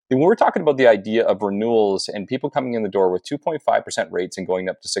when we're talking about the idea of renewals and people coming in the door with 2.5% rates and going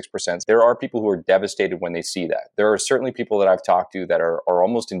up to 6%, there are people who are devastated when they see that. There are certainly people that I've talked to that are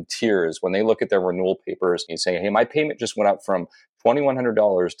almost in tears when they look at their renewal papers and say, hey, my payment just went up from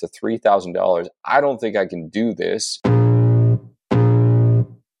 $2,100 to $3,000. I don't think I can do this.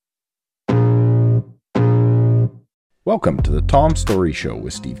 Welcome to the Tom Story Show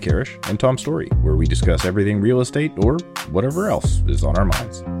with Steve Karish and Tom Story, where we discuss everything real estate or whatever else is on our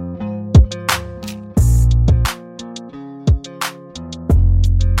minds.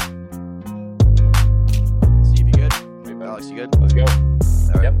 Steve, you good? Alex, you good? Let's go.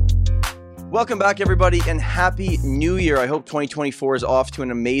 All right. Yep. Welcome back, everybody, and Happy New Year. I hope 2024 is off to an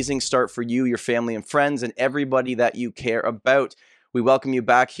amazing start for you, your family and friends, and everybody that you care about. We welcome you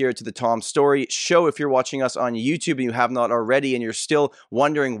back here to the Tom Story Show. If you're watching us on YouTube and you have not already, and you're still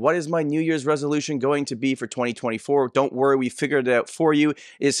wondering, what is my New Year's resolution going to be for 2024? Don't worry, we figured it out for you. It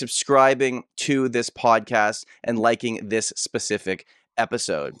is subscribing to this podcast and liking this specific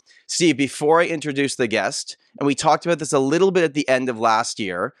episode. Steve, before I introduce the guest, and we talked about this a little bit at the end of last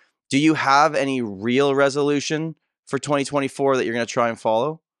year, do you have any real resolution for 2024 that you're going to try and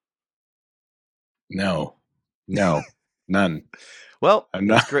follow? No, none. Well, I'm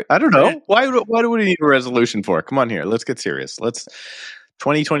not. I don't know. Why do we need a resolution for? Come on here. Let's get serious.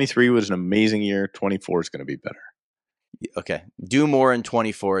 2023 was an amazing year. 24 is going to be better. Okay. Do more in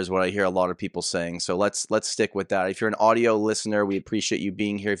 24 is what I hear a lot of people saying. So let's stick with that. If you're an audio listener, we appreciate you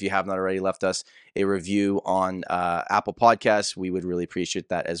being here. If you have not already left us a review on Apple Podcasts, we would really appreciate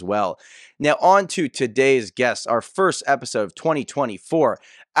that as well. Now on to today's guest, our first episode of 2024.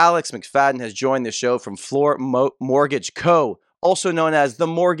 Alex McFadyen has joined the show from Floor Mortgage Co., also known as the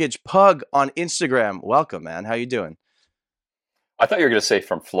Mortgage Pug on Instagram. Welcome, man. How you doing? I thought you were going to say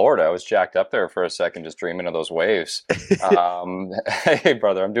from Florida. I was jacked up there for a second, just dreaming of those waves. Hey,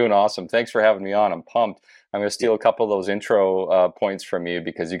 brother, I'm doing awesome. Thanks for having me on. I'm pumped. I'm going to steal a couple of those intro points from you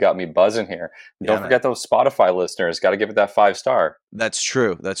because you got me buzzing here. Don't forget those Spotify listeners. Got to give it that 5-star. That's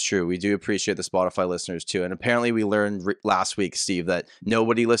true. That's true. We do appreciate the Spotify listeners too. And apparently we learned last week, Steve, that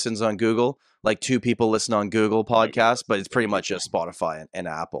nobody listens on Google. Like 2 people listen on Google Podcasts, but it's pretty much just Spotify and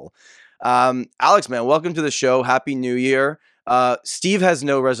Apple. Alex, man, welcome to the show. Happy New Year. Steve has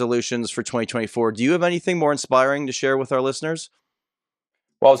no resolutions for 2024. Do you have anything more inspiring to share with our listeners?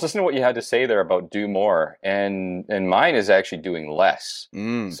 Well, I was listening to what you had to say there about do more, and mine is actually doing less.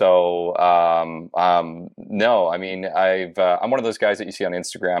 So, no, I mean, I'm one of those guys that you see on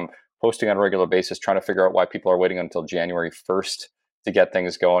Instagram posting on a regular basis, trying to figure out why people are waiting until January 1st to get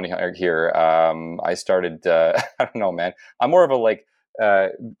things going here. I started, I don't know, man. I'm more of a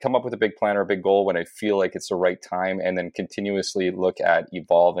come up with a big plan or a big goal when I feel like it's the right time, and then continuously look at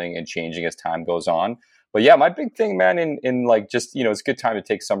evolving and changing as time goes on. But yeah, my big thing, man, in like just, it's a good time to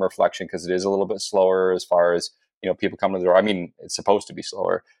take some reflection because it is a little bit slower as far as, people come to the door. I mean, it's supposed to be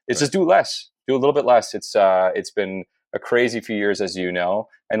slower. It's just do less, do a little bit less. It's been a crazy few years, as you know.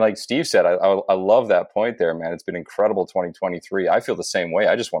 And like Steve said, I love that point there, man. It's been incredible 2023. I feel the same way.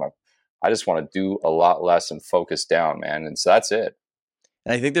 I just want to do a lot less and focus down, man. And so that's it.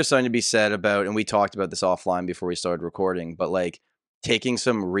 And I think there's something to be said about, and we talked about this offline before we started recording, but like taking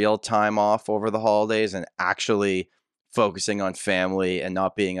some real time off over the holidays and actually focusing on family and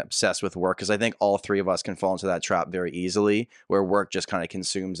not being obsessed with work. Because I think all 3 of us can fall into that trap very easily where work just kind of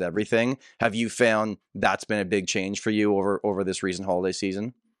consumes everything. Have you found that's been a big change for you over this recent holiday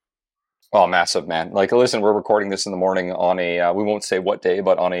season? Oh, massive, man. Like, listen, we're recording this in the morning on we won't say what day,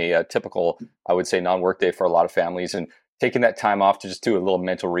 but on a typical, I would say, non-work day for a lot of families. And taking that time off to just do a little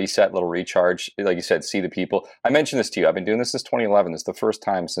mental reset, little recharge, like you said, see the people. I mentioned this to you. I've been doing this since 2011. This is the first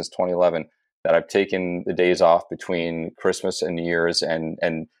time since 2011 that I've taken the days off between Christmas and New Year's,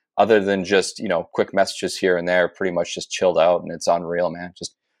 and other than just, quick messages here and there, pretty much just chilled out, and it's unreal, man.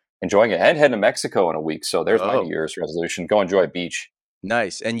 Just enjoying it, and heading to Mexico in a week. So there's my New Year's resolution. Go enjoy a beach.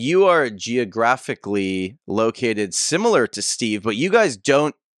 Nice. And you are geographically located similar to Steve, but you guys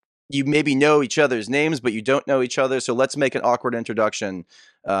don't. You maybe know each other's names, but you don't know each other. So let's make an awkward introduction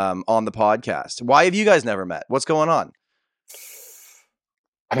on the podcast. Why have you guys never met? What's going on?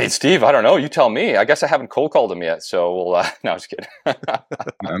 I mean, Steve, I don't know. You tell me. I guess I haven't cold called him yet. So we'll, no, I'm just kidding.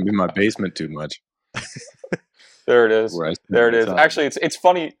 I'm in my basement too much. There it is. There it is. Actually, it's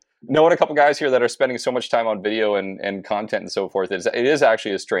funny knowing a couple guys here that are spending so much time on video and content and so forth. It is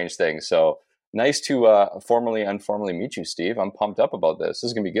actually a strange thing. So nice to formally, informally meet you, Steve. I'm pumped up about this. This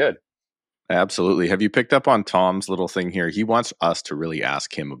is going to be good. Absolutely. Have you picked up on Tom's little thing here? He wants us to really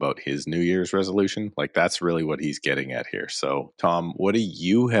ask him about his New Year's resolution. Like, that's really what he's getting at here. So, Tom, what do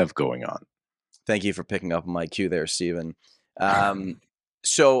you have going on? Thank you for picking up my cue there, Stephen.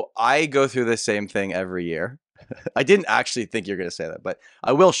 So I go through the same thing every year. I didn't actually think you're going to say that, but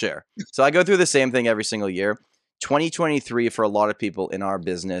I will share. So I go through the same thing every single year. 2023 for a lot of people in our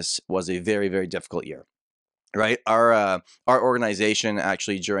business was a very, very difficult year. Right. Our organization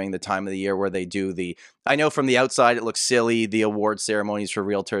actually during the time of the year where they do I know from the outside it looks silly, the award ceremonies for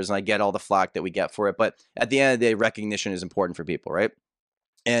realtors, and I get all the flack that we get for it. But at the end of the day, recognition is important for people, right?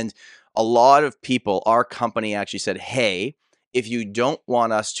 And a lot of people, our company actually said, hey, if you don't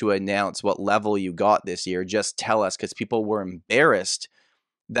want us to announce what level you got this year, just tell us, because people were embarrassed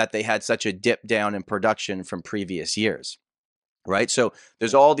that they had such a dip down in production from previous years. Right. So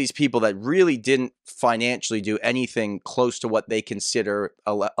there's all these people that really didn't financially do anything close to what they consider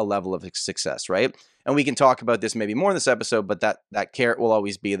a level of success. Right. And we can talk about this maybe more in this episode, but that carrot will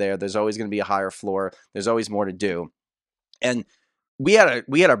always be there. There's always going to be a higher floor. There's always more to do. And we had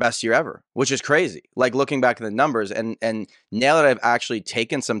our best year ever, which is crazy. Like looking back at the numbers and now that I've actually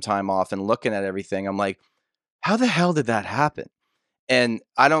taken some time off and looking at everything, I'm like, how the hell did that happen? And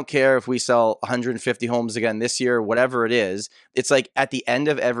I don't care if we sell 150 homes again this year, whatever it is. It's like at the end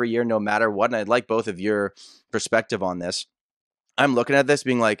of every year, no matter what, and I'd like both of your perspective on this, I'm looking at this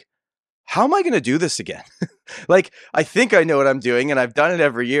being like, how am I going to do this again? Like, I think I know what I'm doing and I've done it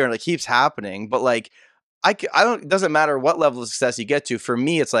every year and it keeps happening. But like, I don't, it doesn't matter what level of success you get to. For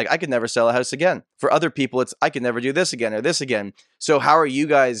me, it's like, I could never sell a house again. For other people, it's, I could never do this again or this again. So how are you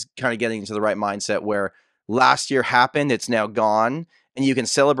guys kind of getting into the right mindset where last year happened, it's now gone, and you can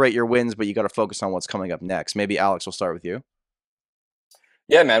celebrate your wins, but you got to focus on what's coming up next? Maybe Alex, will start with you.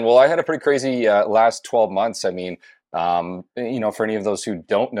 Yeah, man. Well, I had a pretty crazy last 12 months. I mean, for any of those who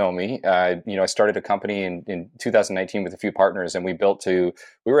don't know me, I started a company in 2019 with a few partners, and we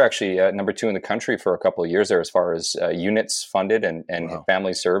were actually number 2 in the country for a couple of years there as far as units funded and wow,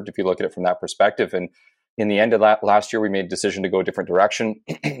 families served, if you look at it from that perspective. And in the end of last year, we made a decision to go a different direction.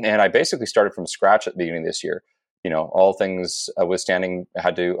 And I basically started from scratch at the beginning of this year. All things withstanding, I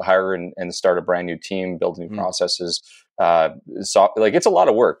had to hire and start a brand new team, build new processes. It's a lot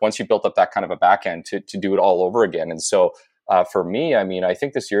of work once you built up that kind of a back end to do it all over again. And so for me, I mean, I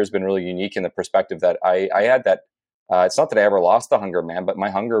think this year has been really unique in the perspective that I had that. It's not that I ever lost the hunger, man, but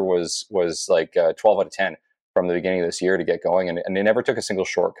my hunger was like 12 out of 10 from the beginning of this year to get going. And it never took a single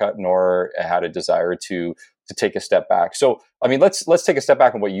shortcut, nor had a desire to take a step back. So, I mean, let's take a step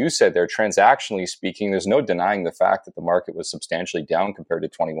back on what you said there. Transactionally speaking, there's no denying the fact that the market was substantially down compared to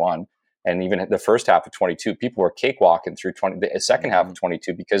 21. And even the first half of 22, people were cakewalking through the second half of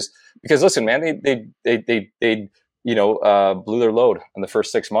 22 because listen, man, they blew their load in the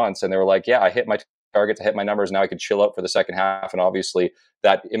first 6 months, and they were like, yeah, I hit my targets, I hit my numbers. Now I could chill out for the second half, and obviously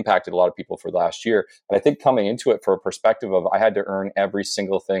that impacted a lot of people for last year. And I think coming into it for a perspective of I had to earn every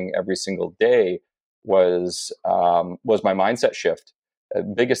single thing every single day was my mindset shift. The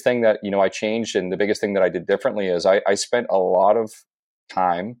biggest thing that I changed, and the biggest thing that I did differently is I spent a lot of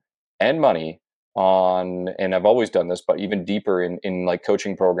time and money on, and I've always done this, but even deeper in like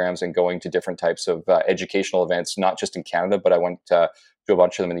coaching programs and going to different types of educational events, not just in Canada, but I went to a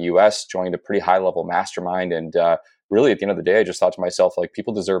bunch of them in the US, joined a pretty high level mastermind. And really at the end of the day, I just thought to myself, like,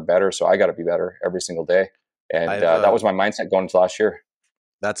 people deserve better. So I got to be better every single day. And that was my mindset going into last year.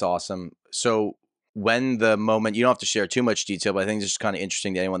 That's awesome. So when the moment, you don't have to share too much detail, but I think it's just kind of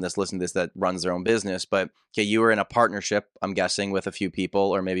interesting to anyone that's listening to this that runs their own business. But okay, you were in a partnership, I'm guessing, with a few people,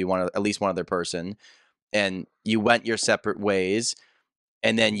 or maybe at least one other person, and you went your separate ways,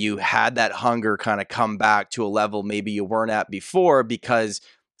 and then you had that hunger kind of come back to a level maybe you weren't at before because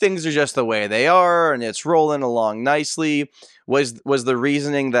things are just the way they are and it's rolling along nicely. Was the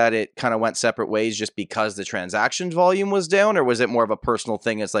reasoning that it kind of went separate ways just because the transaction volume was down, or was it more of a personal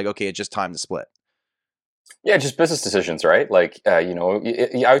thing? It's like, okay, it's just time to split. Yeah, just business decisions, right? Like, I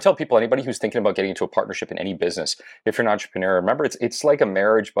would tell people, anybody who's thinking about getting into a partnership in any business, if you're an entrepreneur, remember it's like a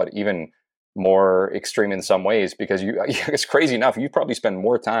marriage, but even more extreme in some ways, because it's crazy enough, you probably spend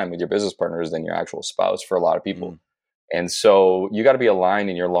more time with your business partners than your actual spouse for a lot of people. And so you got to be aligned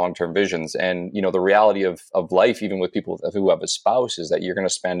in your long-term visions. And, the reality of life, even with people who have a spouse, is that you're going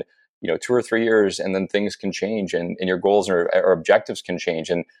to spend 2 or 3 years, and then things can change, and your goals or objectives can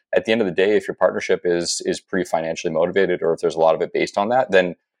change. And at the end of the day, if your partnership is pretty financially motivated, or if there's a lot of it based on that,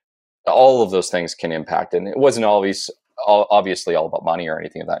 then all of those things can impact. And it wasn't always obviously all about money or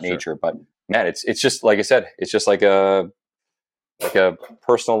anything of that nature, but man, it's just, like I said, it's just like a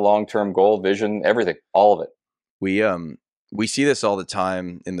personal long-term goal, vision, everything, all of it. We see this all the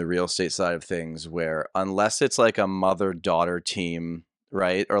time in the real estate side of things, where unless it's like a mother-daughter team,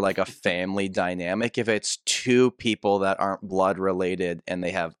 right, or like a family dynamic, if it's two people that aren't blood related and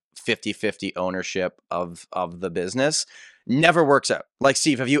they have 50-50 ownership of the business, never works out. Like,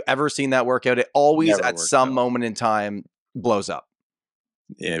 Steve, have you ever seen that work out? It always Never at works some out. moment in time blows up.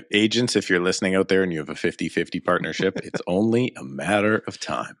 Yeah, agents, if you're listening out there and you have a 50-50 partnership, it's only a matter of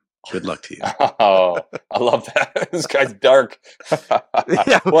time. Good luck to you. Oh, I love that. This guy's dark.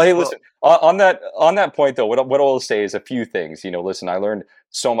 Yeah, well, hey, listen. On that point, though, what I will say is a few things. Listen, I learned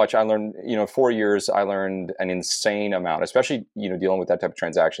so much. I learned, 4 years, I learned an insane amount, especially dealing with that type of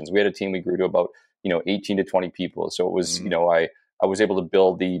transactions. We had a team we grew to about 18 to 20 people. So it was I was able to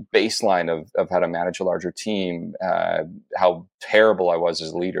build the baseline of how to manage a larger team. How terrible I was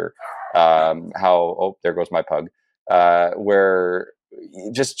as a leader. There goes my pug. Where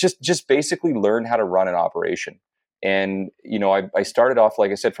just basically learn how to run an operation. And I started off,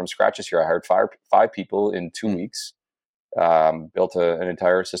 like I said, from scratch this year. I hired five people in 2 weeks. Built an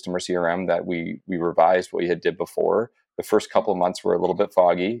entire system or CRM that we revised what we had did before. The first couple of months were a little bit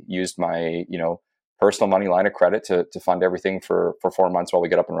foggy. Used my personal money line of credit to fund everything for 4 months while we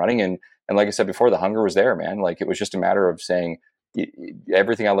get up and running. And like I said before, the hunger was there, man. Like, it was just a matter of saying,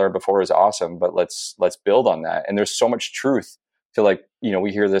 everything I learned before is awesome, but let's build on that. And there's so much truth to, like,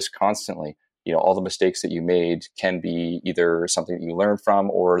 we hear this constantly. All the mistakes that you made can be either something that you learn from,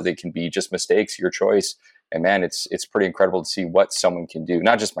 or they can be just mistakes, your choice. And man, it's pretty incredible to see what someone can do,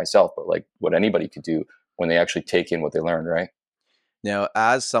 not just myself, but like what anybody could do when they actually take in what they learned, right? Now,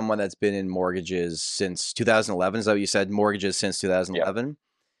 as someone that's been in mortgages since 2011, is that what you said? Mortgages since 2011? Yeah,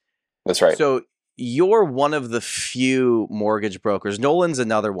 that's right. So you're one of the few mortgage brokers, Nolan's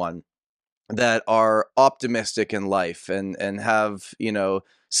another one, that are optimistic in life and have,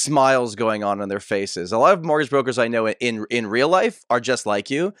 smiles going on their faces. A lot of mortgage brokers I know in real life are just like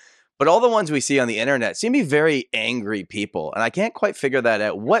you, but all the ones we see on the internet seem to be very angry people. And I can't quite figure that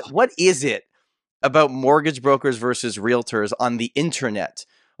out. What is it about mortgage brokers versus realtors on the internet?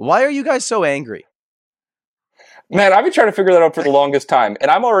 Why are you guys so angry? Man, I've been trying to figure that out for the longest time,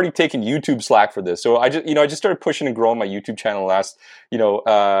 and I'm already taking YouTube slack for this. So I just started pushing and growing my YouTube channel last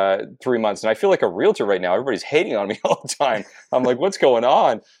 3 months, and I feel like a realtor right now. Everybody's hating on me all the time. I'm like, what's going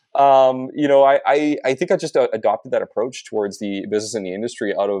on? I think I just adopted that approach towards the business and the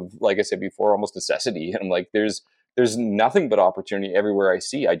industry out of, like I said before, almost necessity. And I'm like, there's nothing but opportunity everywhere I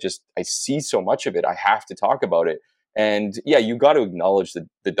see. I see so much of it. I have to talk about it. And yeah, you got to acknowledge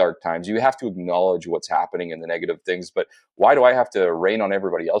the dark times. You have to acknowledge what's happening and the negative things. But why do I have to rain on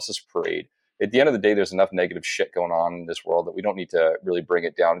everybody else's parade? At the end of the day, there's enough negative shit going on in this world that we don't need to really bring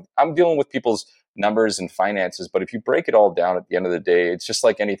it down. I'm dealing with people's numbers and finances, but if you break it all down at the end of the day, it's just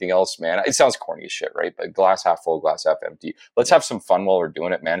like anything else, man. It sounds corny as shit, right? But glass half full, glass half empty. Let's have some fun while we're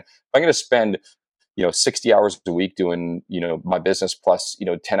doing it, man. If I'm going to spend 60 hours a week doing, my business plus,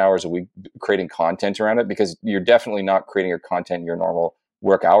 10 hours a week creating content around it, because you're definitely not creating your content in your normal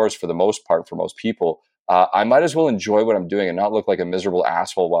work hours for the most part, for most people. I might as well enjoy what I'm doing and not look like a miserable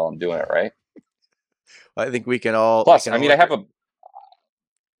asshole while I'm doing it, right? I think we can all. Plus, I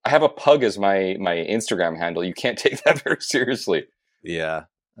have a pug as my Instagram handle. You can't take that very seriously. Yeah.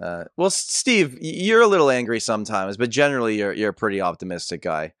 Well, Steve, you're a little angry sometimes, but generally you're a pretty optimistic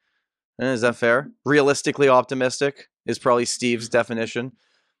guy. Is that fair? Realistically optimistic is probably Steve's definition.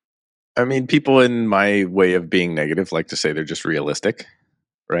 I mean, people in my way of being negative like to say they're just realistic,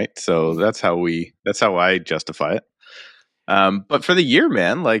 right? So that's how I justify it. But for the year,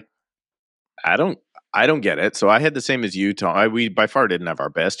 man, like, I don't get it. So I had the same as you, Tom. We by far didn't have our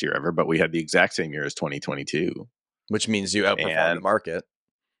best year ever, but we had the exact same year as 2022. Which means you outperformed the market.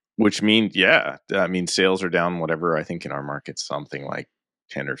 Which means, yeah, I mean, sales are down, whatever. I think in our market, something like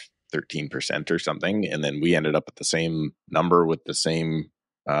 10 or 13% or something. And then we ended up at the same number with the same,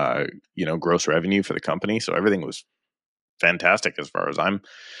 gross revenue for the company. So everything was fantastic as far as I'm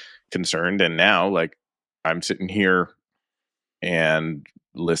concerned. And now, like, I'm sitting here and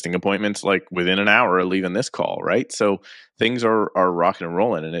listing appointments like within an hour of leaving this call, right? So things are rocking and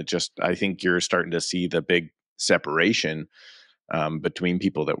rolling. And I think you're starting to see the big separation between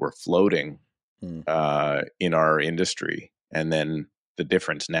people that were floating in our industry, and then the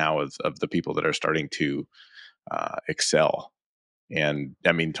difference now of the people that are starting to excel. And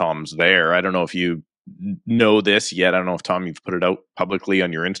I mean, Tom's there. I don't know if you know this yet. I don't know if, Tom, you've put it out publicly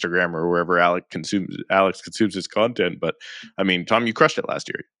on your Instagram or wherever Alex consumes his content. But I mean, Tom, you crushed it last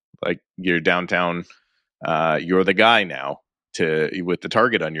year. Like, you're downtown. You're the guy now with the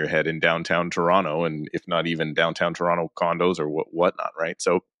target on your head in downtown Toronto, and if not even downtown Toronto condos or whatnot, right?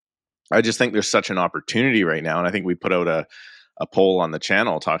 So I just think there's such an opportunity right now. And I think we put out a poll on the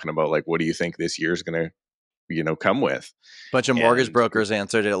channel talking about, like, what do you think this year is going to come with? Bunch of mortgage brokers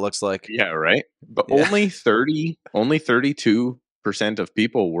answered it looks like. Yeah, right. But only 32% of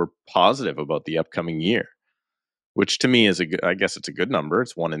people were positive about the upcoming year. which to me is I guess it's a good number.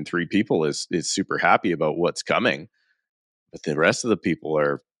 It's 1 in 3 people is super happy about what's coming. But the rest of the people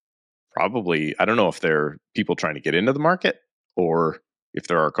are probably, I don't know if they're people trying to get into the market or if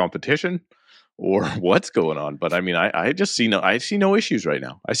there are competition or what's going on. But I mean, I see no issues right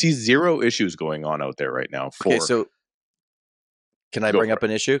now. I see 0 issues going on out there right now. Okay, so can I bring up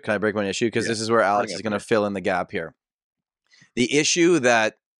an issue? Can I bring up an issue? Because this is where Alex is going to fill in the gap here. The issue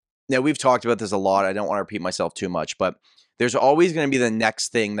that, now we've talked about this a lot. I don't want to repeat myself too much, but there's always going to be the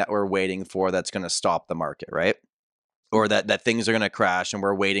next thing that we're waiting for that's going to stop the market, right? Or that things are going to crash and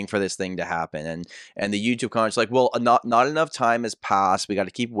we're waiting for this thing to happen. And the YouTube comments like, well, not enough time has passed. We got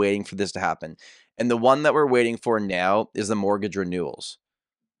to keep waiting for this to happen. And the one that we're waiting for now is the mortgage renewals.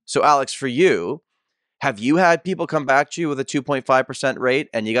 So Alex, for you, have you had people come back to you with a 2.5% rate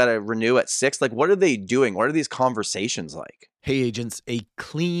and you got to renew at 6? Like, what are they doing? What are these conversations like? Hey agents, a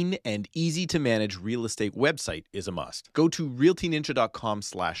clean and easy to manage real estate website is a must. Go to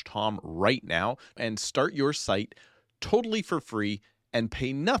realtyninja.com/Tom right now and start your site totally for free and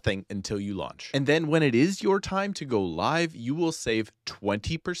pay nothing until you launch. And then when it is your time to go live, you will save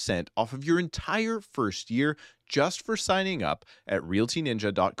 20% off of your entire first year just for signing up at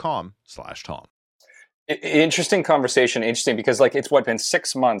realtyninja.com/Tom. Interesting conversation. Interesting because it's been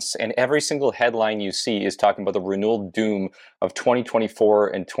 6 months and every single headline you see is talking about the renewal doom of 2024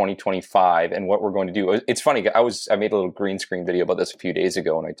 and 2025 and what we're going to do. It's funny. I made a little green screen video about this a few days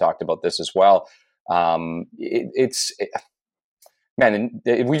ago and I talked about this as well. Man,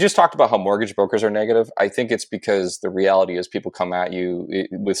 we just talked about how mortgage brokers are negative. I think it's because the reality is people come at you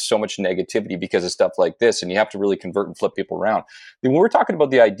with so much negativity because of stuff like this, and you have to really convert and flip people around. When we're talking about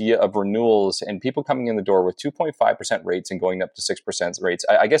the idea of renewals and people coming in the door with 2.5% rates and going up to 6% rates,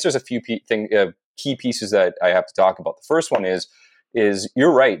 I guess there's a few key pieces that I have to talk about. The first one is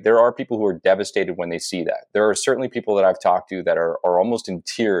you're right. There are people who are devastated when they see that. There are certainly people that I've talked to that are almost in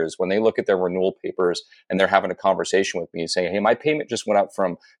tears when they look at their renewal papers and they're having a conversation with me saying, hey, my payment just went up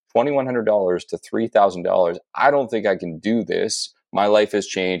from $2,100 to $3,000. I don't think I can do this. My life has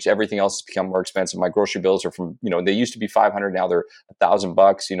changed. Everything else has become more expensive. My grocery bills are from, they used to be $500. Now they're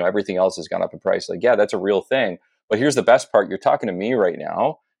 $1,000. Everything else has gone up in price. Like, yeah, that's a real thing. But here's the best part. You're talking to me right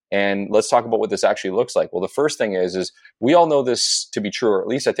now. And let's talk about what this actually looks like. Well, the first thing is we all know this to be true, or at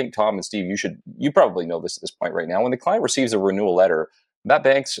least I think Tom and Steve, you probably know this at this point right now. When the client receives a renewal letter, that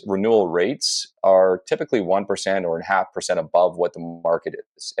bank's renewal rates are typically 1% or 0.5% above what the market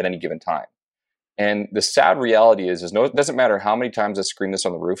is at any given time. And the sad reality is it doesn't matter how many times I scream this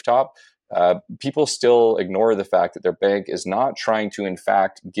on the rooftop, people still ignore the fact that their bank is not trying to, in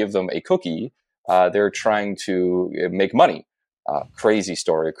fact, give them a cookie. They're trying to make money. Crazy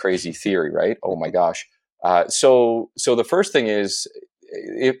story, crazy theory, right? Oh my gosh. So the first thing is,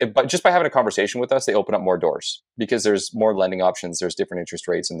 but just by having a conversation with us, they open up more doors because there's more lending options, there's different interest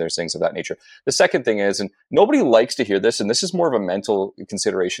rates, and there's things of that nature. The second thing is, and nobody likes to hear this, and this is more of a mental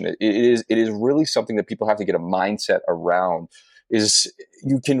consideration. It is really something that people have to get a mindset around. Is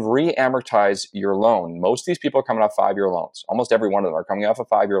you can re-amortize your loan. Most of these people are coming off 5-year loans. Almost every one of them are coming off a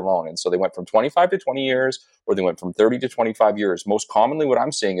 5-year loan. And so they went from 25 to 20 years, or they went from 30 to 25 years. Most commonly what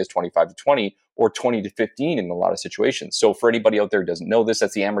I'm seeing is 25 to 20 or 20 to 15 in a lot of situations. So for anybody out there who doesn't know this,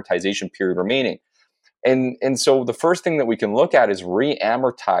 that's the amortization period remaining. And so the first thing that we can look at is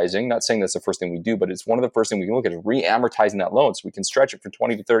re-amortizing. Not saying that's the first thing we do, but it's one of the first things we can look at is re-amortizing that loan. So we can stretch it from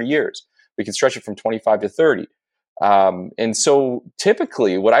 20 to 30 years. We can stretch it from 25 to 30. And so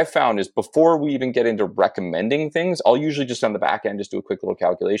typically what I found is before we even get into recommending things, I'll usually just on the back end, just do a quick little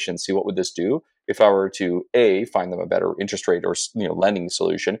calculation, see what would this do if I were to A, find them a better interest rate or lending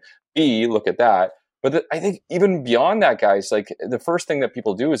solution, B, look at that. But I think even beyond that, guys, like the first thing that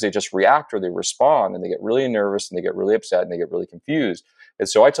people do is they just react or they respond and they get really nervous and they get really upset and they get really confused. And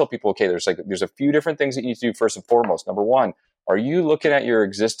so I tell people, okay, there's a few different things that you need to do first and foremost. Number one, are you looking at your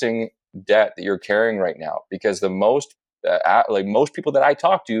existing debt that you're carrying right now? Because the most people that I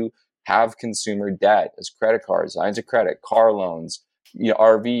talk to have consumer debt as credit cards, lines of credit, car loans,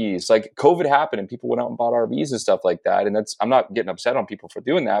 RVs. Like COVID happened and people went out and bought RVs and stuff like that. And I'm not getting upset on people for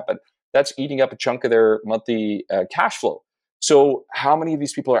doing that, but that's eating up a chunk of their monthly cash flow. So how many of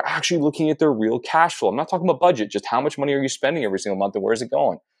these people are actually looking at their real cash flow? I'm not talking about budget, just how much money are you spending every single month and where's it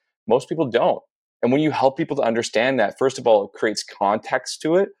going? Most people don't. And when you help people to understand that, first of all, it creates context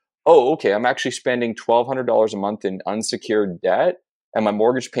to it. Oh, okay, I'm actually spending $1,200 a month in unsecured debt and my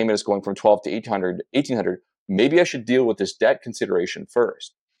mortgage payment is going from $1,200 to $1,800. Maybe I should deal with this debt consideration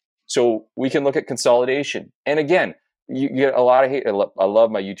first. So we can look at consolidation. And again, you get a lot of hate. I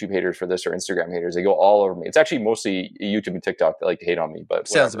love my YouTube haters for this or Instagram haters. They go all over me. It's actually mally YouTube and TikTok that like to hate on me. But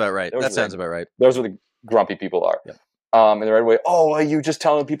sounds about right. That sounds about right. Those are the grumpy people are. Yep. And they're right away, oh, are you just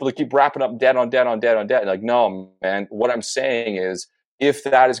telling people to keep wrapping up debt on debt on debt on debt? And like, no, man, what I'm saying is, if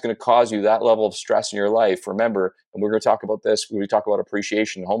that is going to cause you that level of stress in your life, remember, and we're going to talk about this when we talk about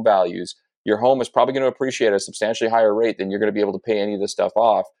appreciation, home values, your home is probably going to appreciate at a substantially higher rate than you're going to be able to pay any of this stuff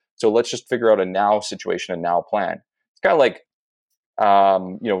off. So let's just figure out a now situation, a now plan. It's kind of like,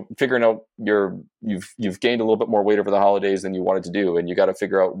 figuring out you've gained a little bit more weight over the holidays than you wanted to do, and you got to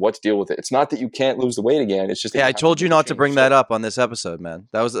figure out what to deal with it. It's not that you can't lose the weight again. It's just I told you not to bring that up on this episode, man.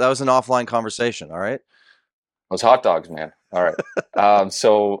 That was an offline conversation. All right. Those hot dogs, man. All right.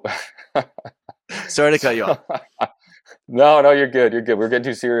 So sorry to cut you off. No, you're good. You're good. We're getting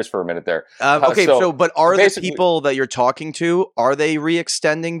too serious for a minute there. Okay. But are the people that you're talking to, are they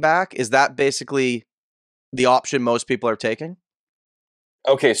re-extending back? Is that basically the option most people are taking?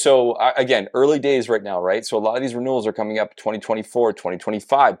 Okay, so again, early days right now, right? So a lot of these renewals are coming up 2024,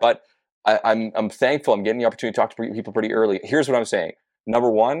 2025, but I'm thankful I'm getting the opportunity to talk to people pretty early. Here's what I'm saying. Number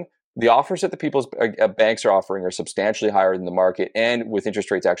one, the offers that the people's banks are offering are substantially higher than the market, and with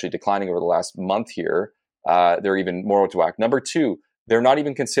interest rates actually declining over the last month here, they're even more out to whack. Number two, they're not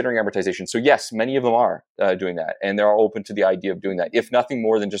even considering amortization. So yes, many of them are doing that, and they're open to the idea of doing that, if nothing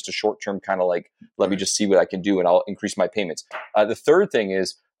more than just a short-term kind of like, let me just see what I can do and I'll increase my payments. The third thing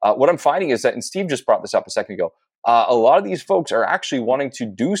is, what I'm finding is that, and Steve just brought this up a second ago, a lot of these folks are actually wanting to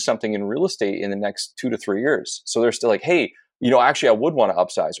do something in real estate in the next 2 to 3 years. So they're still like, hey, actually I would want to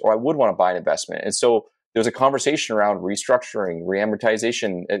upsize, or I would want to buy an investment. And so there's a conversation around restructuring,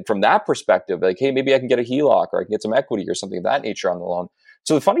 reamortization, and from that perspective, like, hey, maybe I can get a HELOC, or I can get some equity or something of that nature on the loan.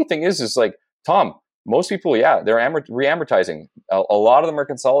 So the funny thing is like, Tom, most people, they're reamortizing. A lot of them are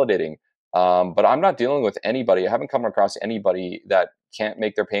consolidating, but I'm not dealing with anybody. I haven't come across anybody that can't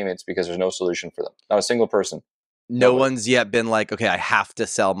make their payments because there's no solution for them. Not a single person. No one's yet been like, okay, I have to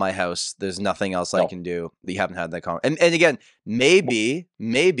sell my house. There's nothing else I can do. You haven't had that conversation. And again, maybe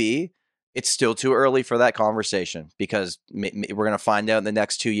it's still too early for that conversation, because we're going to find out in the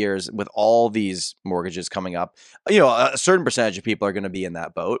next 2 years with all these mortgages coming up, a certain percentage of people are going to be in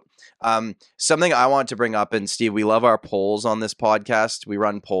that boat. Something I want to bring up, and Steve, we love our polls on this podcast. We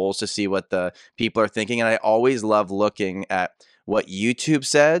run polls to see what the people are thinking. And I always love looking at what YouTube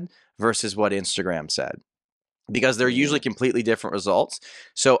said versus what Instagram said, because they're usually completely different results.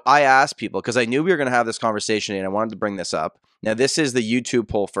 So I asked people, because I knew we were going to have this conversation and I wanted to bring this up. Now, this is the YouTube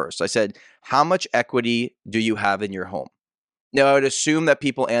poll first. I said, how much equity do you have in your home? Now, I would assume that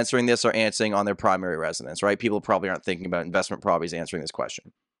people answering this are answering on their primary residence, right? People probably aren't thinking about investment properties answering this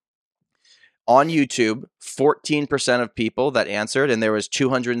question. On YouTube, 14% of people that answered, and there was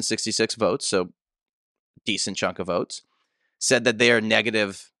 266 votes, so decent chunk of votes, said that they are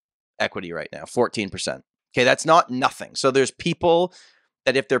negative equity right now, 14%. Okay, that's not nothing. So there's people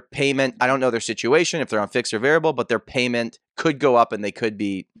that if their payment, I don't know their situation, if they're on fixed or variable, but their payment could go up and they could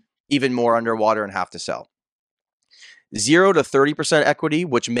be even more underwater and have to sell. 0 to 30% equity,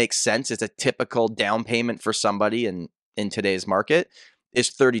 which makes sense. It's a typical down payment for somebody in today's market,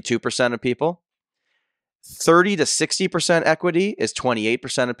 is 32% of people. 30 to 60% equity is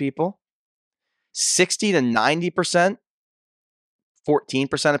 28% of people. 60 to 90%,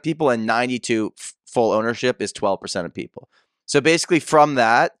 14% of people, and 92 full ownership is 12% of people. So basically from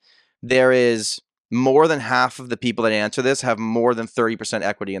that, there is more than half of the people that answer this have more than 30%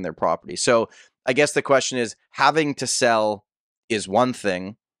 equity in their property. So I guess the question is, having to sell is one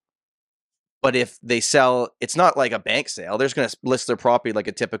thing, but if they sell, it's not like a bank sale. They're just going to list their property like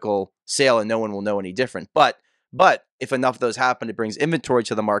a typical sale and no one will know any different. But if enough of those happen, it brings inventory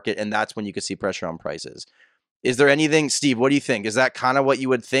to the market, and that's when you could see pressure on prices. Is there anything, Steve, what do you think? Is that kind of what you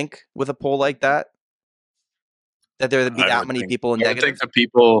would think with a poll like that? That there would be that many people negative? I think the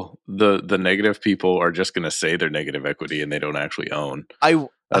people, the negative people are just going to say they're negative equity and they don't actually own.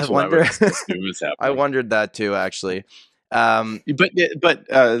 That's what I would assume is happening. I wondered that too, actually. But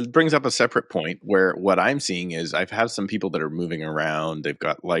it brings up a separate point where what I'm seeing is I've had some people that are moving around. They've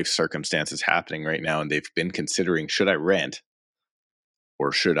got life circumstances happening right now, and they've been considering, should I rent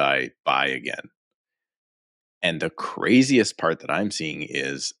or should I buy again? And the craziest part that I'm seeing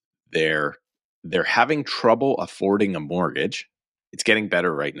is they're having trouble affording a mortgage. It's getting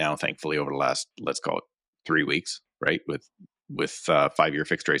better right now, thankfully, over the last, let's call it 3 weeks, right? With 5-year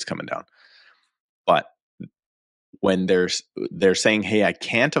fixed rates coming down. But when they're saying, hey, I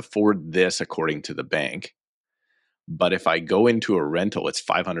can't afford this according to the bank, but if I go into a rental, it's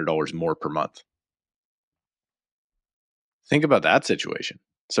 $500 more per month. Think about that situation.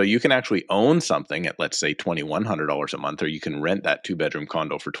 So you can actually own something at, let's say, $2,100 a month, or you can rent that 2-bedroom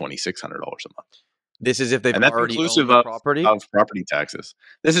condo for $2,600 a month. This is if they've and that's already inclusive owned the property? of property taxes.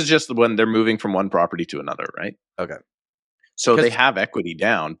 This is just when they're moving from one property to another, right? Okay. So they have equity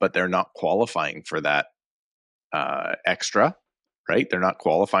down, but they're not qualifying for that extra, right? They're not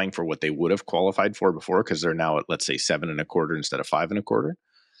qualifying for what they would have qualified for before because they're now at, let's say, 7.25% instead of 5.25%.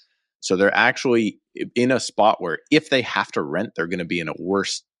 So they're actually in a spot where if they have to rent, they're going to be in a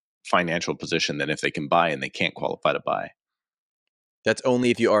worse financial position than if they can buy and they can't qualify to buy. That's only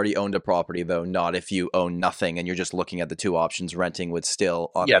if you already owned a property, though, not if you own nothing and you're just looking at the two options. Renting would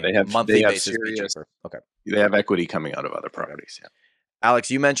still, on a monthly basis, be cheaper. Okay. They have equity coming out of other properties. Yeah. Alex,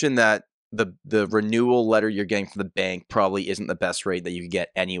 you mentioned that the renewal letter you're getting from the bank probably isn't the best rate that you could get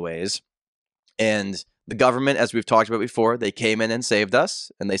anyways. And the government, as we've talked about before, they came in and saved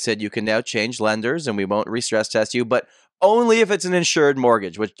us. And they said you can now change lenders and we won't re-stress test you, but only if it's an insured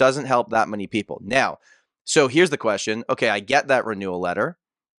mortgage, which doesn't help that many people. Now, so here's the question. Okay, I get that renewal letter.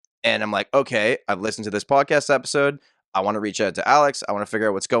 And I'm like, okay, I've listened to this podcast episode. I want to reach out to Alex. I want to figure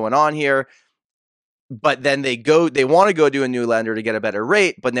out what's going on here. But then they want to go do a new lender to get a better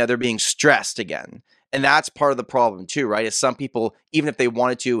rate, but now they're being stressed again. And that's part of the problem too, right? Is some people, even if they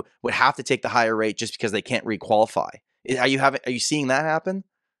wanted to, would have to take the higher rate just because they can't requalify. Are you seeing that happen?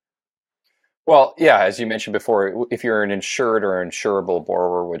 Well, yeah, as you mentioned before, if you're an insured or insurable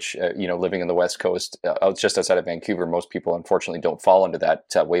borrower, which, living in the West Coast, just outside of Vancouver, most people unfortunately don't fall into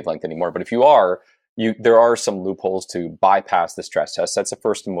that wavelength anymore. But if you are, there are some loopholes to bypass the stress test. That's the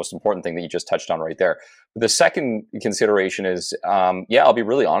first and most important thing that you just touched on right there. The second consideration is, I'll be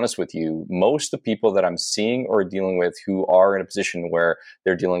really honest with you. Most of the people that I'm seeing or dealing with who are in a position where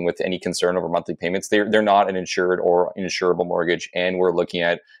they're dealing with any concern over monthly payments, they're not an insured or insurable mortgage. And we're looking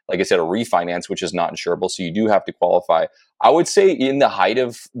at, like I said, a refinance, which is not insurable. So you do have to qualify. I would say in the height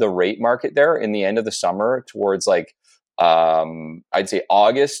of the rate market there, in the end of the summer, towards I'd say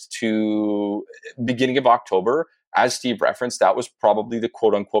August to beginning of October, as Steve referenced, that was probably the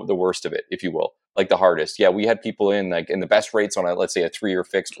quote unquote the worst of it, if you will, like the hardest. Yeah, we had people in the best rates on let's say a 3-year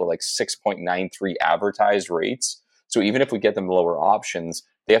fixed were like 6.93 advertised rates. So even if we get them lower options,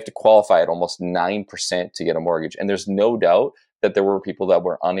 they have to qualify at almost 9% to get a mortgage. And there's no doubt that there were people that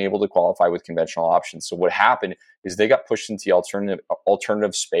were unable to qualify with conventional options. So what happened is they got pushed into the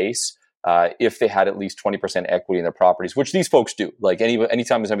alternative space. If they had at least 20% equity in their properties, which these folks do. Like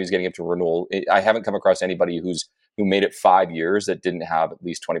anytime somebody's getting up to renewal, I haven't come across anybody who made it 5 years that didn't have at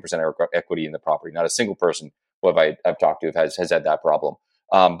least 20% equity in the property. Not a single person who I've talked to has had that problem.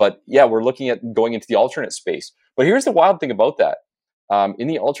 But yeah, we're looking at going into the alternate space. But here's the wild thing about that. In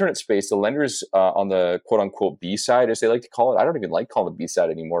the alternate space, the lenders on the quote unquote B side, as they like to call it, I don't even like calling it B side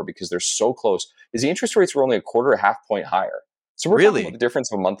anymore because they're so close, is the interest rates were only a quarter, a half point higher. So we're talking about the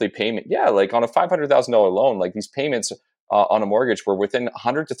difference of a monthly payment. Yeah, like on a $500,000 loan, like these payments on a mortgage were within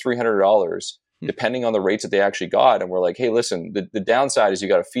 $100 to $300, depending on the rates that they actually got. And we're like, hey, listen, the downside is you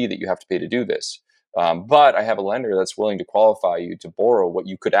got a fee that you have to pay to do this. But I have a lender that's willing to qualify you to borrow what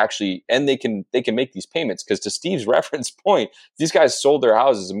you could actually, and they can make these payments. Because to Steve's reference point, these guys sold their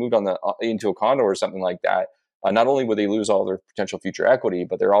houses and moved into a condo or something like that. Not only would they lose all their potential future equity,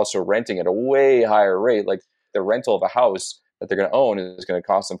 but they're also renting at a way higher rate. Like the rental of a house that they're going to own is going to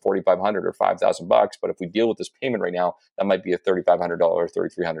cost them $4,500 or $5,000. But if we deal with this payment right now, that might be a $3,500 or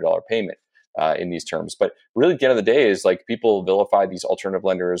 $3,300 payment in these terms. But really, at the end of the day, is like people vilify these alternative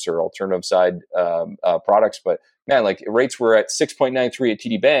lenders or alternative side products. But man, like rates were at 6.93 at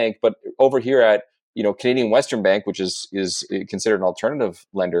TD Bank, but over here at Canadian Western Bank, which is considered an alternative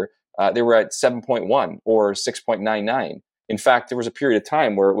lender, they were at 7.1 or 6.99. In fact, there was a period of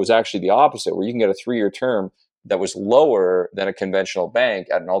time where it was actually the opposite, where you can get a 3-year term that was lower than a conventional bank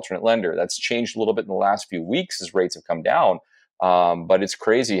at an alternate lender. That's changed a little bit in the last few weeks as rates have come down. But it's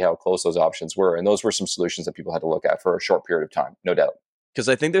crazy how close those options were. And those were some solutions that people had to look at for a short period of time, no doubt. Because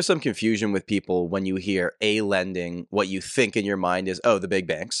I think there's some confusion with people when you hear A lending, what you think in your mind is, the big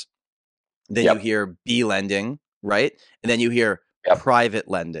banks. Then you hear B lending, right? And then you hear private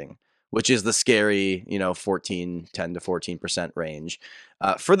lending, which is the scary, 10 to 14% range.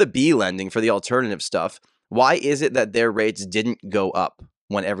 For the B lending, for the alternative stuff, why is it that their rates didn't go up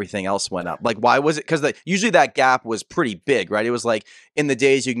when everything else went up? Like, why was it? Because usually that gap was pretty big, right? It was like in the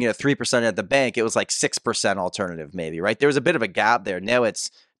days you can get a 3% at the bank, it was like 6% alternative maybe, right? There was a bit of a gap there. Now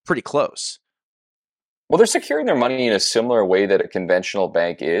it's pretty close. Well, they're securing their money in a similar way that a conventional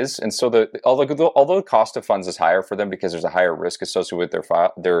bank is. And so although the cost of funds is higher for them because there's a higher risk associated with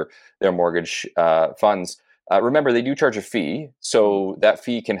their mortgage funds, remember, they do charge a fee, so that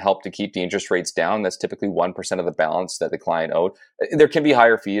fee can help to keep the interest rates down. That's typically 1% of the balance that the client owed. There can be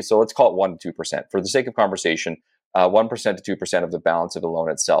higher fees, so let's call it 1 to 2%. For the sake of conversation, 1% to 2% of the balance of the loan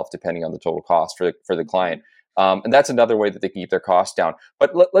itself, depending on the total cost for the client. And that's another way that they can keep their costs down.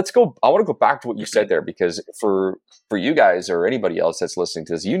 But let's go. I want to go back to what you said there, because for you guys or anybody else that's listening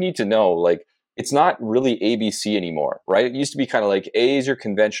to this, you need to know, like, it's not really ABC anymore, right? It used to be kind of like A is your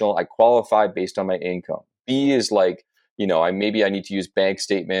conventional, I qualify based on my income. B is like, I need to use bank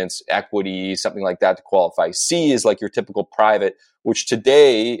statements, equity, something like that to qualify. C is like your typical private, which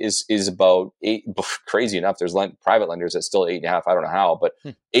today is about 8. Crazy enough, there's private lenders that's still 8.5. I don't know how, but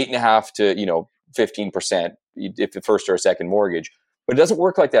 8.5 to 15% if the first or a second mortgage. But it doesn't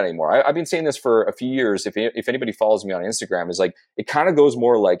work like that anymore. I've been saying this for a few years. If anybody follows me on Instagram, is like, it kind of goes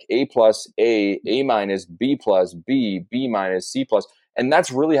more like A plus A minus, B plus B minus, C plus. And that's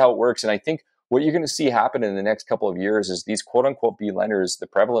really how it works. And I think what you're going to see happen in the next couple of years is these quote unquote B lenders, the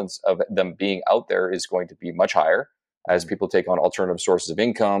prevalence of them being out there is going to be much higher as people take on alternative sources of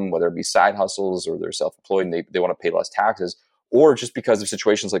income, whether it be side hustles or they're self-employed and they want to pay less taxes, or just because of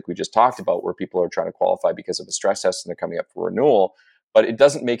situations like we just talked about where people are trying to qualify because of a stress test and they're coming up for renewal. But it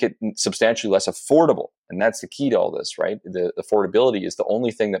doesn't make it substantially less affordable. And that's the key to all this, right? The affordability is the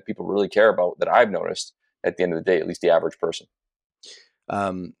only thing that people really care about, that I've noticed at the end of the day, at least the average person.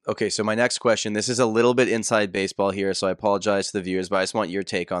 Okay, so my next question, this is a little bit inside baseball here, so I apologize to the viewers, but I just want your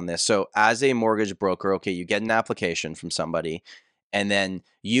take on this. So as a mortgage broker, okay, you get an application from somebody, and then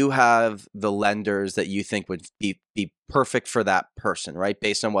you have the lenders that you think would be perfect for that person, right?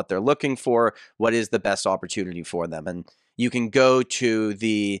 Based on what they're looking for, what is the best opportunity for them. And you can go to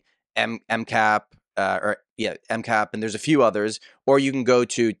the MCAP, MCAP, and there's a few others, or you can go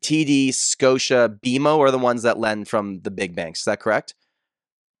to TD, Scotia, BMO, are the ones that lend from the big banks. Is that correct?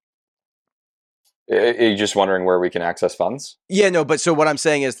 Are you just wondering where we can access funds? Yeah, no, but so what I'm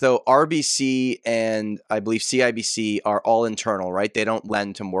saying is, though, RBC and I believe CIBC are all internal, right? They don't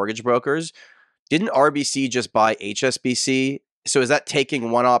lend to mortgage brokers. Didn't RBC just buy HSBC? So is that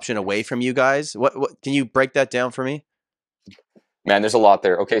taking one option away from you guys? What can you break that down for me? Man, there's a lot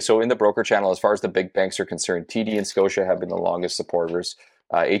there. Okay, so in the broker channel, as far as the big banks are concerned, TD and Scotia have been the longest supporters.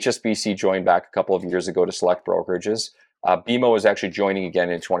 HSBC joined back a couple of years ago to select brokerages. BMO is actually joining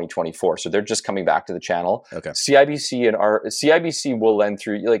again in 2024, so they're just coming back to the channel. Okay. CIBC will lend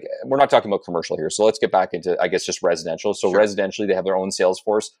through, like, we're not talking about commercial here, so let's get back into, I guess, just residential. So sure. Residentially, they have their own sales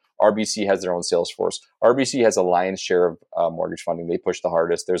force. RBC has their own sales force. RBC has a lion's share of mortgage funding. They push the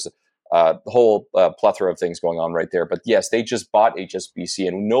hardest. There's the whole plethora of things going on right there. But yes, they just bought HSBC,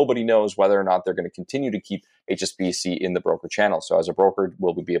 and nobody knows whether or not they're going to continue to keep HSBC in the broker channel. So as a broker,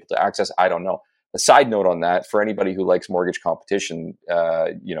 will we be able to access? I don't know. A side note on that, for anybody who likes mortgage competition,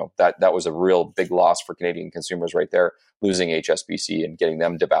 that was a real big loss for Canadian consumers right there, losing HSBC and getting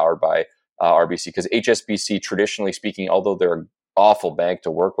them devoured by RBC. Because HSBC, traditionally speaking, although they're an awful bank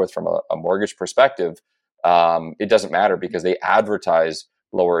to work with from a mortgage perspective, it doesn't matter because they advertise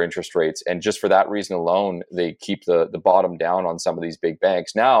lower interest rates. And just for that reason alone, they keep the bottom down on some of these big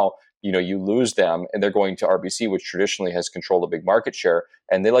banks. Now, you lose them and they're going to RBC, which traditionally has controlled a big market share.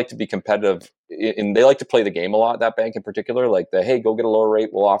 And they like to be competitive and they like to play the game a lot, that bank in particular, like hey, go get a lower rate,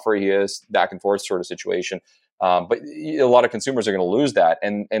 we'll offer you this back and forth sort of situation. But a lot of consumers are going to lose that.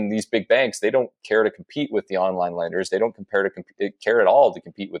 And these big banks, they don't care to compete with the online lenders. They don't care at all to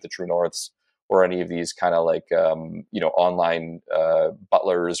compete with the True Norths or any of these kind of like, online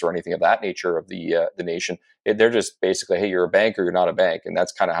butlers or anything of that nature of the nation. They're just basically, hey, you're a bank or you're not a bank. And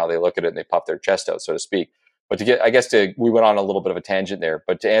that's kind of how they look at it, and they puff their chest out, so to speak. But we went on a little bit of a tangent there,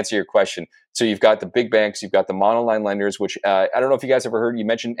 but to answer your question, so you've got the big banks, you've got the monoline lenders, which I don't know if you guys ever heard, you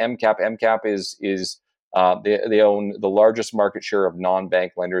mentioned MCAP. MCAP is they own the largest market share of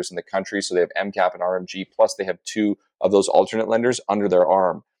non-bank lenders in the country. So they have MCAP and RMG, plus they have two of those alternate lenders under their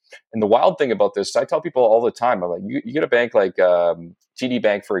arm. And the wild thing about this, I tell people all the time, I'm like, you get a bank like TD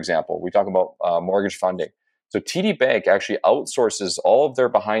Bank, for example. We talk about mortgage funding. So TD Bank actually outsources all of their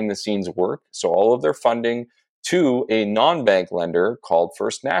behind-the-scenes work, so all of their funding, to a non-bank lender called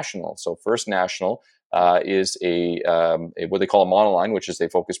First National. So First National is a what they call a monoline, which is they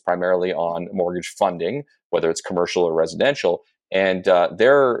focus primarily on mortgage funding, whether it's commercial or residential. And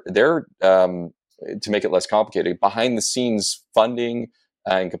they're to make it less complicated, behind-the-scenes funding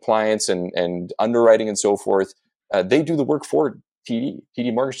and compliance and underwriting and so forth, they do the work for TD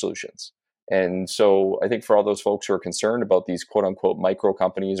Mortgage Solutions. And so I think for all those folks who are concerned about these quote unquote micro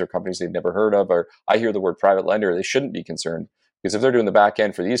companies or companies they've never heard of, or I hear the word private lender, they shouldn't be concerned, because if they're doing the back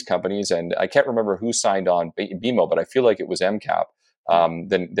end for these companies, and I can't remember who signed on BMO, but I feel like it was MCAP,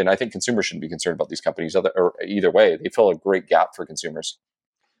 then I think consumers shouldn't be concerned about these companies either way. They fill a great gap for consumers.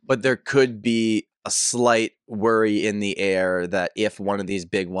 But there could be slight worry in the air that if one of these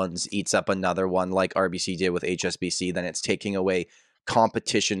big ones eats up another one, like RBC did with HSBC, then it's taking away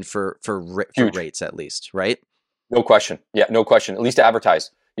competition for rates, at least, right? No question. Yeah, no question. At least to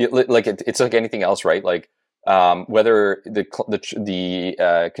advertise. Like it's like anything else, right? Like whether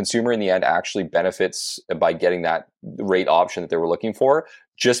the consumer in the end actually benefits by getting that rate option that they were looking for,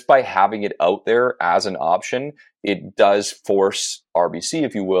 just by having it out there as an option, it does force RBC,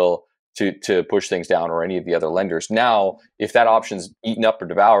 if you will, to push things down, or any of the other lenders. Now, if that option's eaten up or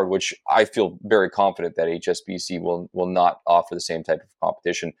devoured, which I feel very confident that HSBC will not offer the same type of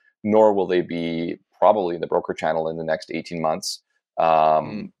competition, nor will they be probably in the broker channel in the next 18 months,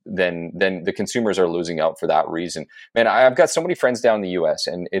 then the consumers are losing out for that reason. Man, I've got so many friends down in the US,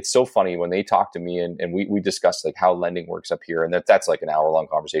 and it's so funny when they talk to me and we discuss like how lending works up here, and that's like an hour-long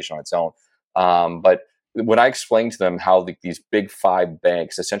conversation on its own. But when I explain to them how these big five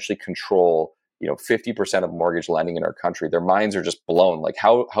banks essentially control 50% of mortgage lending in our country, their minds are just blown. Like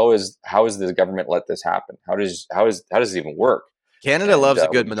how is the government let this happen? How does it even work? Canada loves a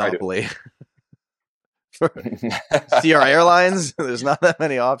good monopoly. For CR Airlines, there's not that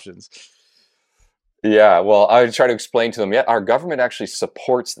many options. Yeah, well, I try to explain to them, our government actually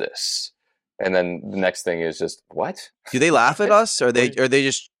supports this. And then the next thing is just, what? Do they laugh at us? Or they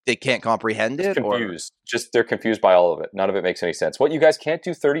just they can't comprehend it? Confused. They're confused by all of it. None of it makes any sense. What, you guys can't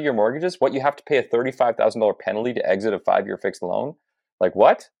do 30-year mortgages? What, you have to pay a $35,000 penalty to exit a 5-year fixed loan? Like,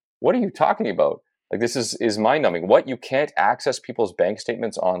 what? What are you talking about? Like, this is mind-numbing. What, you can't access people's bank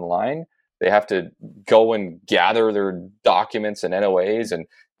statements online? They have to go and gather their documents and NOAs, and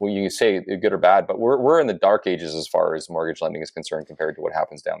well, you can say good or bad, but we're in the dark ages as far as mortgage lending is concerned compared to what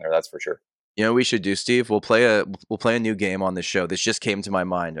happens down there. That's for sure. You know what we should do, Steve? We'll play a new game on this show. This just came to my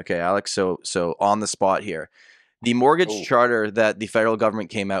mind. Okay, Alex. So on the spot here. The mortgage charter that the federal government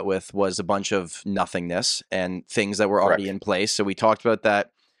came out with was a bunch of nothingness and things that were already in place. So we talked about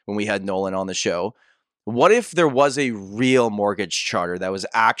that when we had Nolan on the show. What if there was a real mortgage charter that was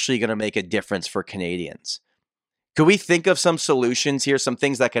actually going to make a difference for Canadians? Could we think of some solutions here, some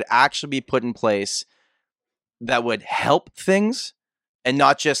things that could actually be put in place that would help things and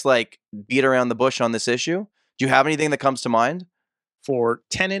not just like beat around the bush on this issue? Do you have anything that comes to mind? For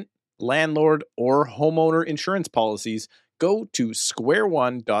tenant, landlord, or homeowner insurance policies, go to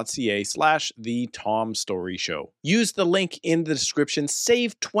squareone.ca/The Tom Story Show. Use the link in the description.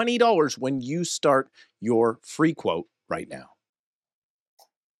 Save $20 when you start your free quote right now.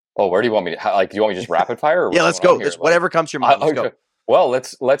 Oh, where do you want me to? Do you want me to just rapid fire? Or yeah, let's go. Just whatever comes to your mind. Let's go. Well,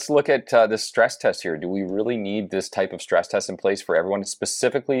 let's look at this stress test here. Do we really need this type of stress test in place for everyone,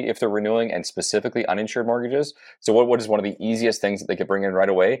 specifically if they're renewing and specifically uninsured mortgages? So what is one of the easiest things that they could bring in right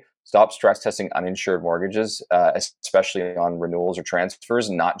away? Stop stress testing uninsured mortgages, especially on renewals or transfers,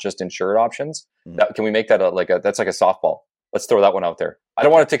 not just insured options. Can we make that that's like a softball? Let's throw that one out there. I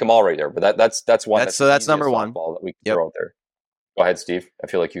don't want to take them all right there, but that's one. That's number one that we can throw out there. Go ahead, Steve. I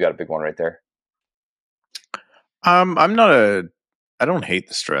feel like you got a big one right there. I don't hate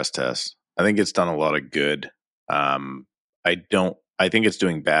the stress test. I think it's done a lot of good. I think it's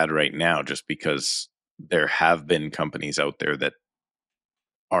doing bad right now just because there have been companies out there that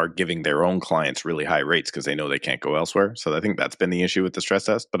are giving their own clients really high rates because they know they can't go elsewhere. So I think that's been the issue with the stress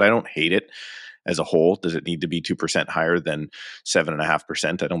test, but I don't hate it as a whole. Does it need to be 2% higher than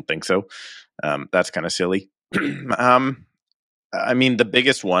 7.5%? I don't think so. That's kind of silly. I mean, the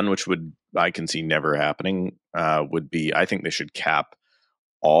biggest one, which I can see never happening, would be, I think they should cap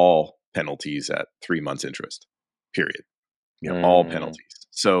all penalties at 3 months interest, period. All penalties.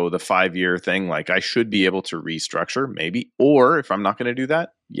 So the 5-year thing, like I should be able to restructure maybe, or if I'm not going to do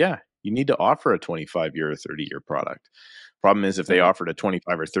that, you need to offer a 25-year or 30-year product. Problem is if they offered a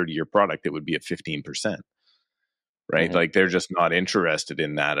 25 or 30-year product, it would be at 15%, right? Like they're just not interested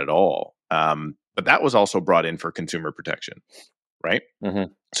in that at all. But that was also brought in for consumer protection. Right?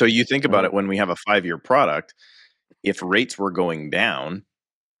 So you think about it, when we have a 5-year product, if rates were going down,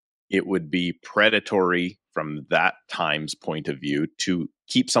 it would be predatory from that time's point of view to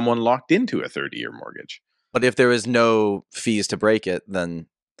keep someone locked into a 30-year mortgage. But if there is no fees to break it, then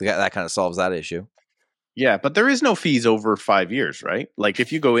that kind of solves that issue. Yeah, but there is no fees over 5 years, right? Like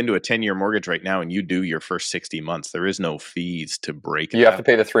if you go into a 10-year mortgage right now and you do your first 60 months, there is no fees to break it. You have to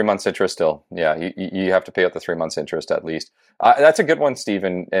pay the 3 months interest still. Yeah, you have to pay out the 3 months interest at least. That's a good one, Steve,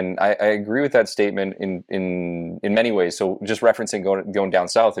 and I agree with that statement in many ways. So just referencing going down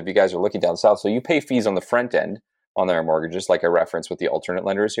south, if you guys are looking down south, so you pay fees on the front end on their mortgages, like I referenced with the alternate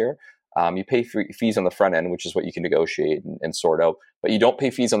lenders here. You pay fees on the front end, which is what you can negotiate and sort out, but you don't pay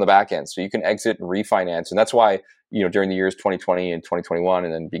fees on the back end. So you can exit and refinance. And that's why, during the years 2020 and 2021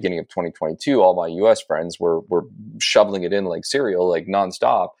 and then beginning of 2022, all my US friends were shoveling it in like cereal, like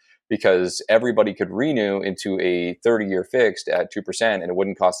nonstop, because everybody could renew into a 30-year fixed at 2%, and it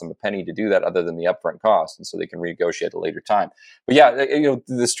wouldn't cost them a penny to do that other than the upfront cost. And so they can renegotiate at a later time. But yeah,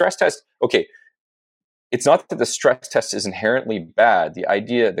 the stress test, okay, it's not that the stress test is inherently bad. The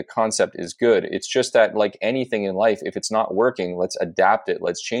idea, the concept is good. It's just that, like anything in life, if it's not working, let's adapt it.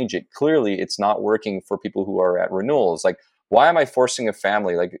 Let's change it. Clearly, it's not working for people who are at renewals. Like, why am I forcing a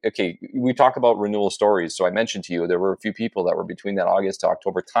family? Like, okay, we talk about renewal stories. So I mentioned to you, there were a few people that were between that August to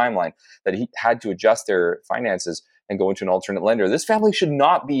October timeline that he had to adjust their finances and go into an alternate lender. This family should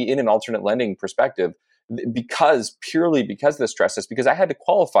not be in an alternate lending perspective purely because of the stress test, because I had to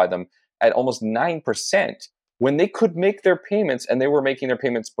qualify them at almost 9% when they could make their payments, and they were making their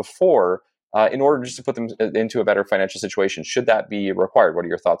payments before in order just to put them into a better financial situation. Should that be required? What are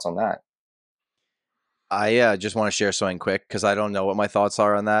your thoughts on that? I just want to share something quick because I don't know what my thoughts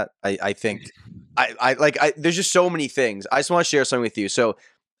are on that. I think there's just so many things. I just want to share something with you. So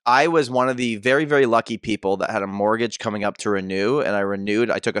I was one of the very, very lucky people that had a mortgage coming up to renew, and I renewed.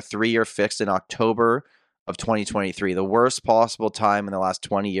 I took a 3-year fixed in October of 2023, the worst possible time in the last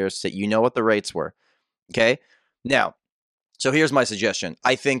 20 years that what the rates were. Okay. Now, so here's my suggestion.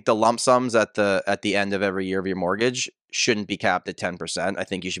 I think the lump sums at the end of every year of your mortgage shouldn't be capped at 10%. I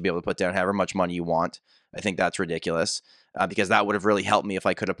think you should be able to put down however much money you want. I think that's ridiculous because that would have really helped me if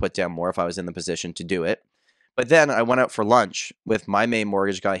I could have put down more if I was in the position to do it. But then I went out for lunch with my main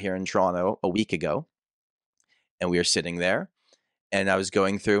mortgage guy here in Toronto a week ago, and we were sitting there. And I was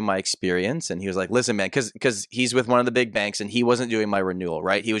going through my experience, and he was like, listen, man, because he's with one of the big banks, and he wasn't doing my renewal,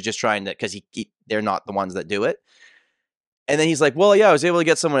 right? He was just trying to, because they're not the ones that do it. And then he's like, well, yeah, I was able to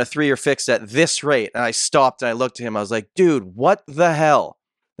get someone a 3-year fixed at this rate. And I stopped and I looked at him. I was like, dude, what the hell?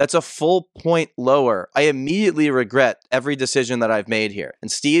 That's a full point lower. I immediately regret every decision that I've made here. And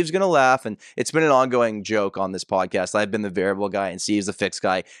Steve's going to laugh. And it's been an ongoing joke on this podcast. I've been the variable guy and Steve's the fixed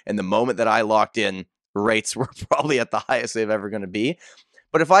guy. And the moment that I locked in, rates were probably at the highest they've ever going to be.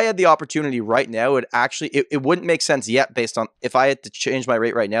 But if I had the opportunity right now, it wouldn't make sense yet based on if I had to change my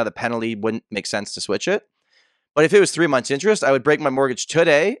rate right now, the penalty wouldn't make sense to switch it. But if it was 3 months interest, I would break my mortgage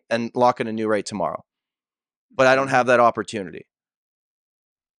today and lock in a new rate tomorrow. But I don't have that opportunity.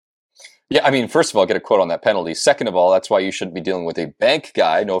 Yeah, I mean, first of all, get a quote on that penalty. Second of all, that's why you shouldn't be dealing with a bank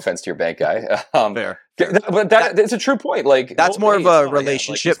guy. No offense to your bank guy. Fair. But that's a true point. Like, that's more of a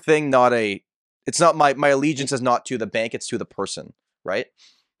relationship thing, not a. It's not my allegiance is not to the bank; it's to the person, right?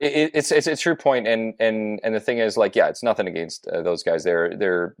 It's a true point, and the thing is, like, yeah, it's nothing against those guys.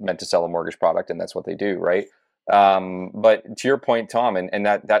 They're meant to sell a mortgage product, and that's what they do, right? But to your point, Tom, and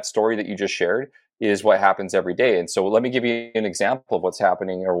that story that you just shared is what happens every day. And so let me give you an example of what's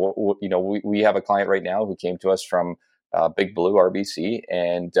happening. Or we have a client right now who came to us from Big Blue RBC,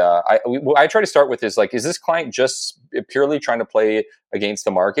 and I try to start with is this client just purely trying to play against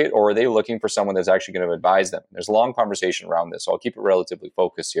the market, or are they looking for someone that's actually going to advise them? There's a long conversation around this, so I'll keep it relatively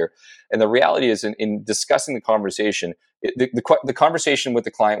focused here. And the reality is, in discussing the conversation, the conversation with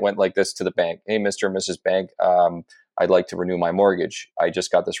the client went like this to the bank: "Hey, Mr. and Mrs. Bank, I'd like to renew my mortgage. I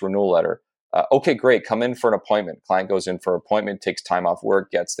just got this renewal letter." Okay, great. Come in for an appointment. Client goes in for an appointment, takes time off work,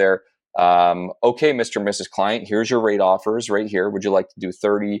 gets there. Okay, Mr. and Mrs. Client, here's your rate offers right here. Would you like to do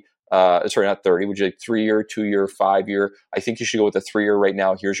 30? Sorry, not 30. Would you like 3-year, 2-year, 5-year? I think you should go with the 3-year right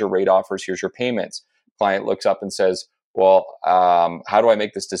now. Here's your rate offers. Here's your payments. Client looks up and says, well, how do I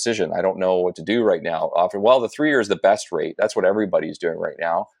make this decision? I don't know what to do right now. Well, the 3-year is the best rate. That's what everybody's doing right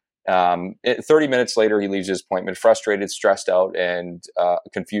now. 30 minutes later, he leaves his appointment frustrated, stressed out, and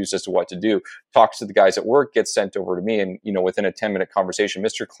confused as to what to do. Talks to the guys at work, gets sent over to me, and within a 10-minute conversation,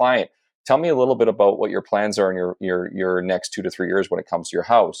 Mr. Client, tell me a little bit about what your plans are in your next 2 to 3 years when it comes to your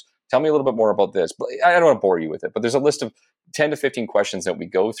house. Tell me a little bit more about this. But I don't want to bore you with it, but there's a list of 10 to 15 questions that we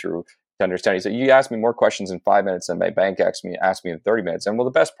go through to understand. He said, you asked me more questions in 5 minutes than my bank asked me in 30 minutes. And well,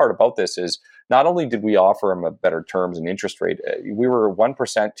 the best part about this is not only did we offer him a better terms and interest rate, we were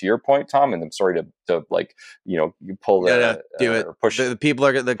 1% to your point, Tom, and I'm sorry to you pull the do it. Push. The people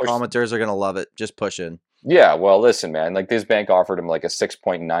commenters are going to love it. Just push in. Yeah, well, listen, man, like this bank offered him like a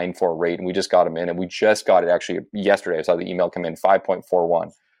 6.94 rate, and we just got him in, and we just got it actually yesterday. I saw the email come in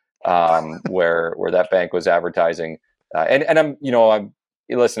 5.41, where that bank was advertising. And I'm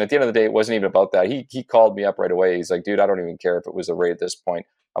listen, at the end of the day, it wasn't even about that. He called me up right away. He's like, dude, I don't even care if it was a rate at this point.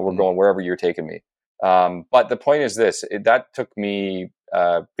 We're going wherever you're taking me. But the point is this, that took me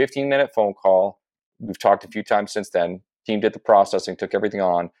a 15-minute phone call. We've talked a few times since then. Team did the processing, took everything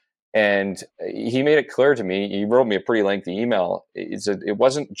on. And he made it clear to me, he wrote me a pretty lengthy email. It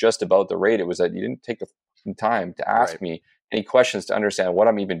wasn't just about the rate. It was that you didn't take the time to ask me any questions to understand what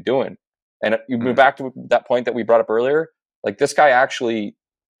I'm even doing. And you move back to that point that we brought up earlier. Like, this guy actually,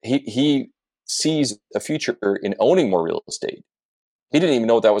 he sees a future in owning more real estate. He didn't even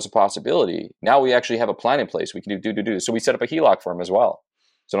know that was a possibility. Now we actually have a plan in place. We can do. So we set up a HELOC for him as well.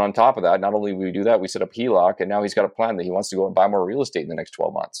 So on top of that, not only do we do that, we set up HELOC, and now he's got a plan that he wants to go and buy more real estate in the next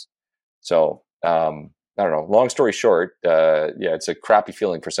 12 months. So I don't know. Long story short, it's a crappy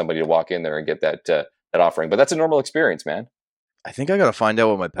feeling for somebody to walk in there and get that offering, but that's a normal experience, man. I think I got to find out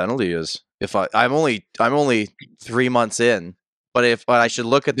what my penalty is. If I'm only 3 months in, but if I should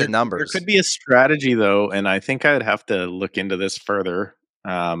look at the numbers. There could be a strategy though, and I think I'd have to look into this further.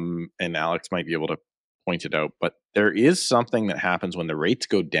 And Alex might be able to point it out, but there is something that happens when the rates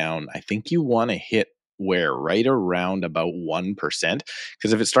go down. I think you want to hit right around about 1%,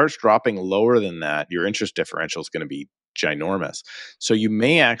 because if it starts dropping lower than that, your interest differential is going to be ginormous. So you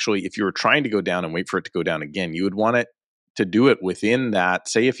may actually, if you were trying to go down and wait for it to go down again, you would want it to do it within that.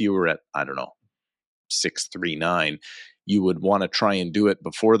 Say if you were at, I don't know, 639, you would want to try and do it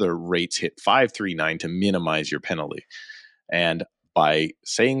before the rates hit 539 to minimize your penalty. And by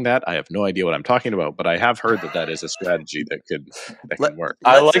saying that, I have no idea what I'm talking about, but I have heard that is a strategy that can work.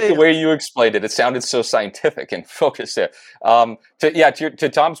 I like the way you explained it. It sounded so scientific and focused there. To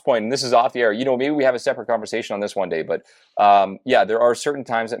Tom's point, and this is off the air, maybe we have a separate conversation on this one day, but there are certain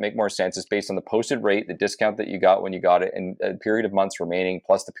times that make more sense. It's based on the posted rate, the discount that you got when you got it, and a period of months remaining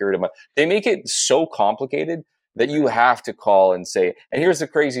plus the period of months. They make it so complicated that you have to call and say, and here's the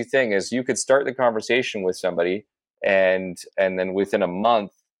crazy thing is you could start the conversation with somebody and then within a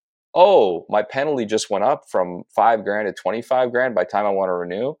month, my penalty just went up from $5,000 to $25,000 by the time I want to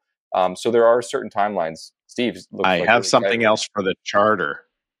renew. So there are certain timelines. Steve, I have something else for the charter.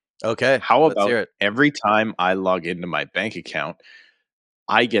 Okay. How about every time I log into my bank account,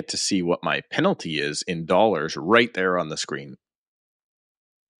 I get to see what my penalty is in dollars right there on the screen?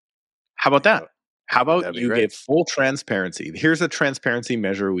 How about that? How about you give full transparency? Here's a transparency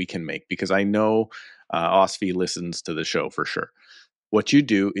measure we can make, because I know OSFI listens to the show for sure. What you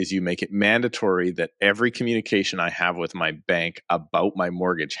do is you make it mandatory that every communication I have with my bank about my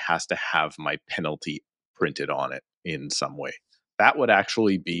mortgage has to have my penalty printed on it in some way. That would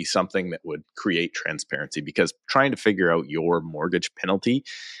actually be something that would create transparency, because trying to figure out your mortgage penalty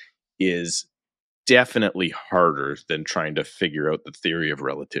is definitely harder than trying to figure out the theory of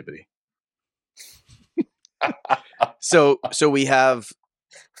relativity. So we have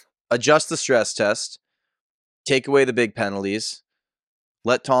adjust the stress test, take away the big penalties,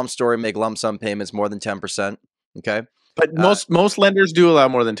 let Tom Story make lump sum payments more than 10%. Okay. But most lenders do allow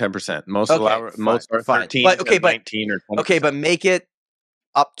more than 10%. Most are 13, but 19 or 20%. Okay, but make it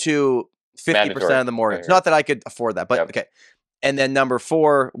up to 50% of the mortgage. Not that I could afford that, but okay. And then number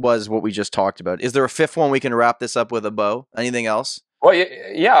 4 was what we just talked about. Is there a 5th one we can wrap this up with a bow? Anything else? Well,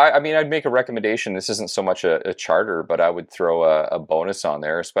 yeah. I mean, I'd make a recommendation. This isn't so much a charter, but I would throw a bonus on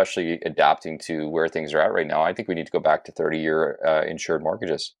there, especially adapting to where things are at right now. I think we need to go back to 30-year insured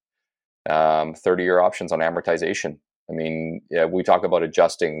mortgages, 30-year options on amortization. I mean, we talk about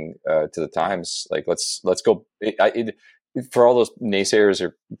adjusting to the times. Like, let's go. For all those naysayers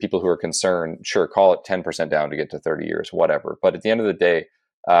or people who are concerned, sure, call it 10% down to get to 30 years, whatever. But at the end of the day,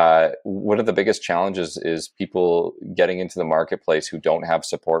 one of the biggest challenges is people getting into the marketplace who don't have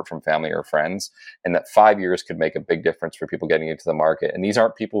support from family or friends, and that 5 years could make a big difference for people getting into the market. And these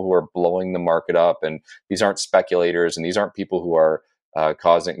aren't people who are blowing the market up, and these aren't speculators, and these aren't people who are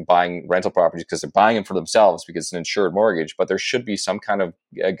buying rental properties because they're buying them for themselves because it's an insured mortgage. But there should be some kind of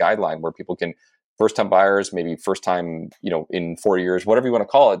guideline where people can, first-time buyers, maybe first time, in 4 years, whatever you want to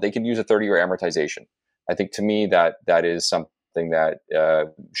call it, they can use a 30-year amortization. I think to me that is something that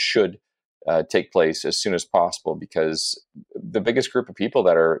should take place as soon as possible, because the biggest group of people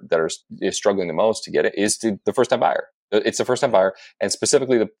is struggling the most to get it is the first-time buyer. It's the first-time buyer, and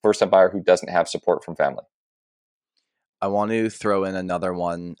specifically the first-time buyer who doesn't have support from family. I want to throw in another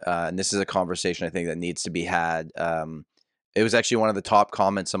one, and this is a conversation I think that needs to be had. It was actually one of the top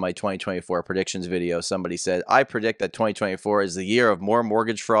comments on my 2024 predictions video. Somebody said, I predict that 2024 is the year of more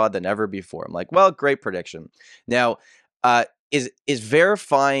mortgage fraud than ever before. I'm like, well, great prediction. Now, is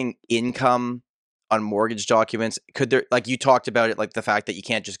verifying income on mortgage documents, could there, like you talked about it, like the fact that you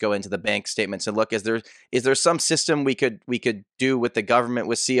can't just go into the bank statements and look, is there some system we could do with the government,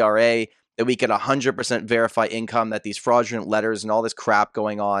 with CRA, that we could 100% verify income, that these fraudulent letters and all this crap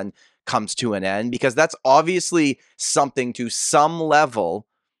going on comes to an end? Because that's obviously something to some level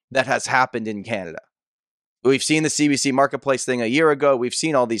that has happened in Canada. We've seen the CBC Marketplace thing a year ago. We've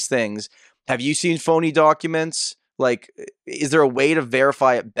seen all these things. Have you seen phony documents? Like, is there a way to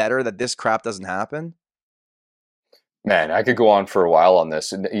verify it better that this crap doesn't happen? Man, I could go on for a while on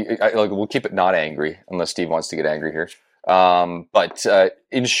this. We'll keep it not angry unless Steve wants to get angry here. But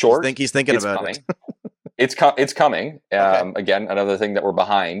in short, he's thinking it's about coming. it. It's coming. Okay. Again, another thing that we're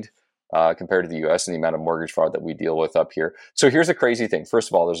behind compared to the U.S. and the amount of mortgage fraud that we deal with up here. So here's the crazy thing. First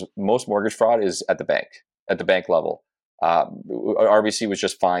of all, most mortgage fraud is at the bank level. RBC was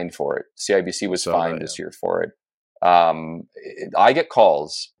just fined for it. CIBC was fined this year for it. I get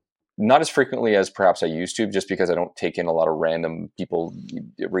calls. Not as frequently as perhaps I used to, just because I don't take in a lot of random people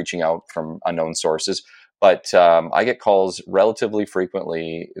reaching out from unknown sources. But I get calls relatively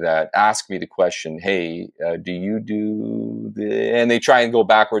frequently that ask me the question, hey, do you do this? And they try and go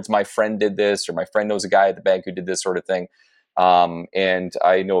backwards. My friend did this, or my friend knows a guy at the bank who did this sort of thing. And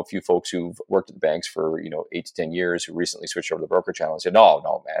I know a few folks who've worked at the banks for 8 to 10 years who recently switched over to the broker channel and said,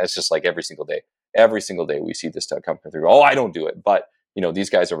 no, man, it's just like every single day we see this stuff come through. Oh, I don't do it. But these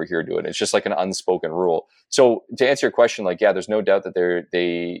guys over here do it. It's just like an unspoken rule. So to answer your question, there's no doubt that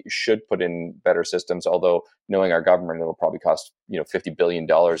they should put in better systems, although knowing our government, it'll probably cost, $50 billion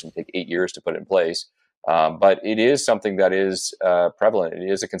and take 8 years to put it in place. But it is something that is prevalent. It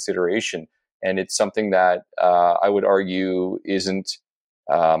is a consideration. And it's something that I would argue isn't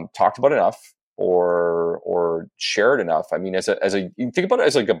talked about enough or shared enough. I mean, you think about it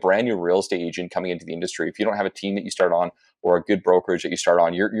as like a brand new real estate agent coming into the industry. If you don't have a team that you start on or a good brokerage that you start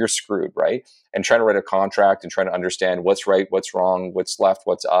on, you're screwed, right? And trying to write a contract and trying to understand what's right, what's wrong, what's left,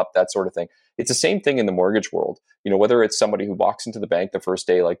 what's up, that sort of thing. It's the same thing in the mortgage world. Whether it's somebody who walks into the bank the first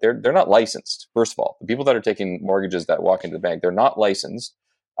day, they're not licensed. First of all, the people that are taking mortgages that walk into the bank, they're not licensed.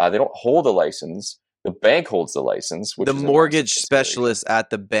 They don't hold a license. The bank holds the license. The mortgage specialists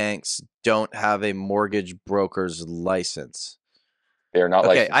at the banks don't have a mortgage broker's license. They're not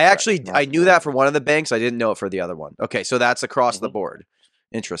licensed. I knew that for one of the banks. I didn't know it for the other one. Okay, so that's across the board.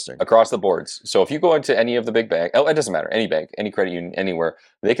 Interesting. Across the boards. So if you go into any of the big banks, it doesn't matter, any bank, any credit union, anywhere,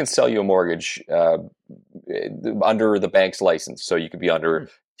 they can sell you a mortgage under the bank's license. So you could be under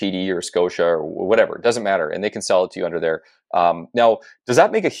TD or Scotia or whatever. It doesn't matter. And they can sell it to you under there. Now, does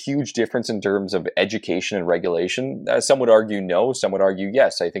that make a huge difference in terms of education and regulation? Some would argue no. Some would argue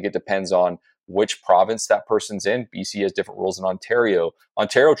yes. I think it depends on which province that person's in. BC has different rules than Ontario.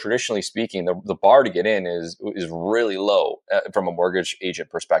 Ontario, traditionally speaking, the bar to get in is really low from a mortgage agent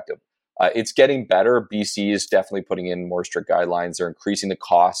perspective. It's getting better. BC is definitely putting in more strict guidelines. They're increasing the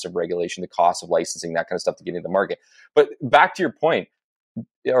cost of regulation, the cost of licensing, that kind of stuff to get into the market. But back to your point,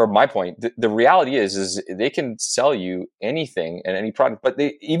 or my point, the reality is they can sell you anything and any product, but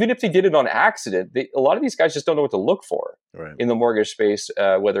even if they did it on accident, a lot of these guys just don't know what to look for in the mortgage space,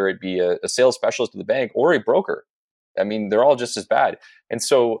 whether it be a sales specialist at the bank or a broker. I mean, they're all just as bad. And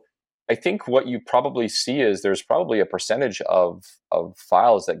so I think what you probably see is there's probably a percentage of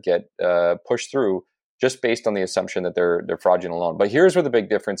files that get pushed through just based on the assumption that they're fraudulent loan. But here's where the big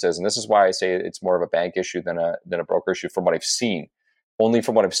difference is, and this is why I say it's more of a bank issue than a broker issue from what I've seen. Only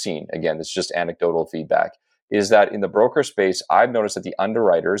from what I've seen, again, it's just anecdotal feedback, is that in the broker space, I've noticed that the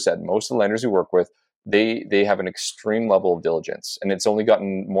underwriters at most of the lenders we work with, they have an extreme level of diligence. And it's only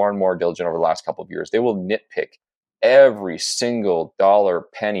gotten more and more diligent over the last couple of years. They will nitpick every single dollar,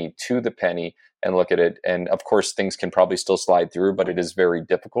 penny to the penny, and look at it. And of course, things can probably still slide through, but it is very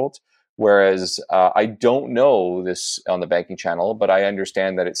difficult. Whereas I don't know this on the banking channel, but I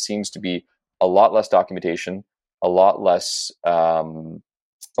understand that it seems to be a lot less documentation, a lot less, a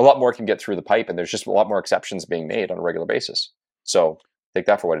lot more can get through the pipe, and there's just a lot more exceptions being made on a regular basis. So take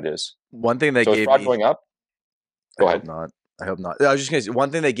that for what it is. One thing that is fraud going up? Go ahead. I hope not. I was just going to say, one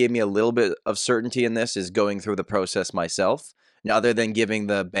thing that gave me a little bit of certainty in this is going through the process myself. Now, other than giving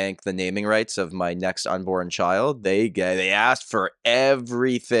the bank the naming rights of my next unborn child, they asked for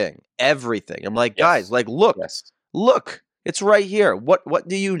everything. I'm like, guys, look. It's right here. What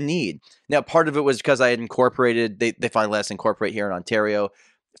do you need? Now, part of it was because I had incorporated, they finally let us incorporate here in Ontario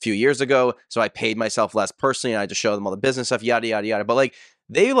a few years ago. So I paid myself less personally and I had to show them all the business stuff, yada, yada, yada. But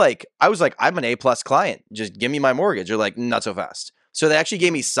I was like, I'm an A+ client. Just give me my mortgage. They're like, not so fast. So they actually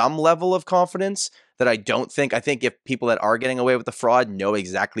gave me some level of confidence that I think if people that are getting away with the fraud know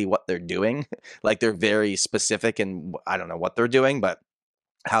exactly what they're doing, like they're very specific and I don't know what they're doing, but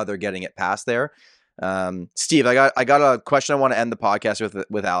how they're getting it past there. Steve, I got a question I want to end the podcast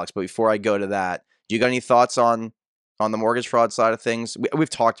with Alex, but before I go to that, do you got any thoughts on the mortgage fraud side of things? We've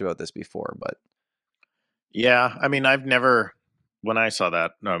talked about this before, but yeah, I mean, when I saw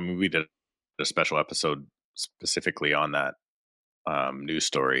that, we did a special episode specifically on that news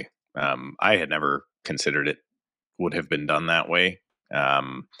story. I had never considered it would have been done that way.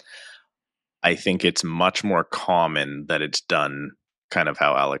 I think it's much more common that it's done kind of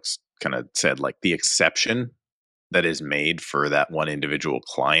how Alex kind of said, like the exception that is made for that one individual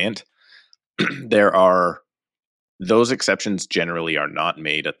client. Those exceptions generally are not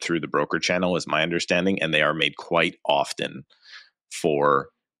made through the broker channel, is my understanding, and they are made quite often for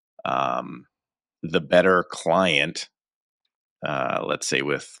the better client. Let's say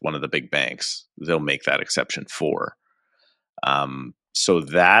with one of the big banks, they'll make that exception for. So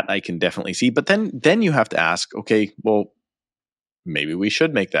that I can definitely see. But then you have to ask, okay, well, maybe we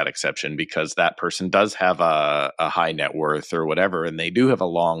should make that exception because that person does have a high net worth or whatever, and they do have a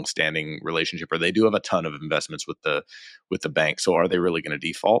long-standing relationship, or they do have a ton of investments with the bank. So are they really going to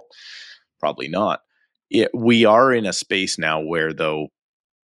default? Probably not. We are in a space now where, though,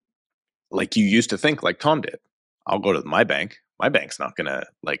 like you used to think, like Tom did, I'll go to my bank. My bank's not going to,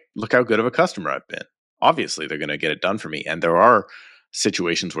 like, look how good of a customer I've been. Obviously, they're going to get it done for me. And there are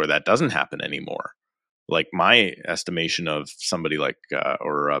situations where that doesn't happen anymore. Like my estimation of somebody like,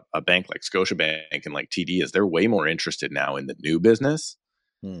 or a bank like Scotiabank and like TD is they're way more interested now in the new business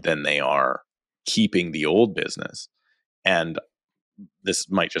than they are keeping the old business. And this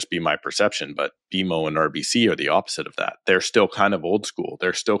might just be my perception, but BMO and RBC are the opposite of that. They're still kind of old school.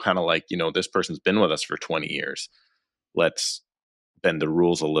 They're still kind of like, this person's been with us for 20 years. Let's bend the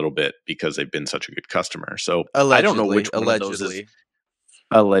rules a little bit because they've been such a good customer. So I don't know which one of those is.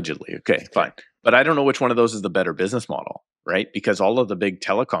 Allegedly. Okay, fine. But I don't know which one of those is the better business model, right? Because all of the big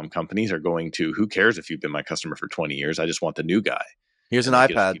telecom companies are going to, who cares if you've been my customer for 20 years? I just want the new guy. Here's an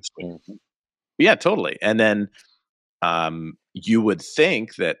iPad. Yeah, totally. And then you would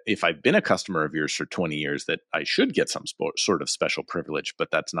think that if I've been a customer of yours for 20 years, that I should get some sort of special privilege, but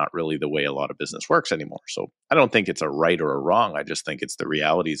that's not really the way a lot of business works anymore. So I don't think it's a right or a wrong. I just think it's the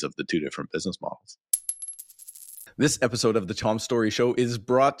realities of the two different business models. This episode of the Tom Story Show is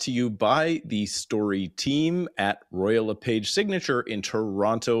brought to you by the Story team at Royal LePage Signature in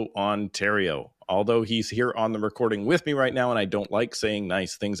Toronto, Ontario. Although he's here on the recording with me right now, and I don't like saying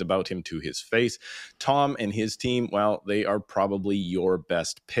nice things about him to his face, Tom and his team, well, they are probably your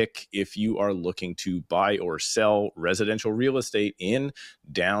best pick if you are looking to buy or sell residential real estate in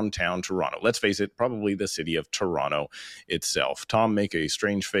downtown Toronto. Let's face it, probably the city of Toronto itself. Tom, make a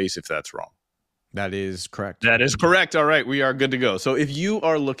strange face if that's wrong. That is correct. That is correct. All right, we are good to go. So if you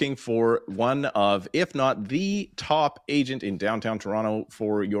are looking for one of, if not the top agent in downtown Toronto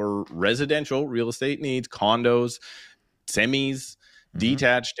for your residential real estate needs, condos, semis,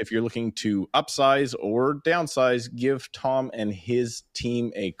 detached, if you're looking to upsize or downsize, give Tom and his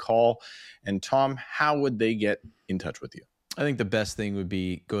team a call. And Tom, how would they get in touch with you? I think the best thing would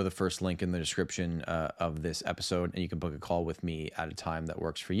be go to the first link in the description of this episode, and you can book a call with me at a time that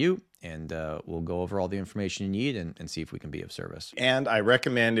works for you. And we'll go over all the information you need and see if we can be of service. And I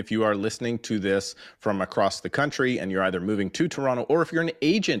recommend if you are listening to this from across the country and you're either moving to Toronto, or if you're an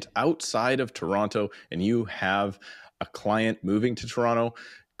agent outside of Toronto and you have a client moving to Toronto,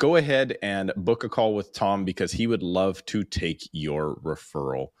 go ahead and book a call with Tom because he would love to take your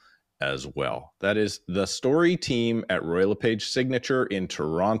referral as well. That is the Story team at Royal LePage Signature in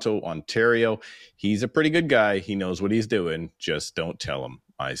Toronto, Ontario. He's a pretty good guy. He knows what he's doing. Just don't tell him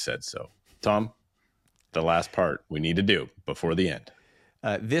I said so. Tom, the last part we need to do before the end.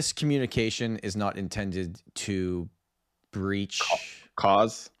 This communication is not intended to breach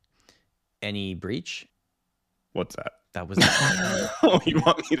cause any breach. What's that? That was Oh, you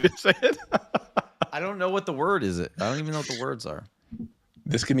want me to say it? I don't know what the word is. I don't even know what the words are.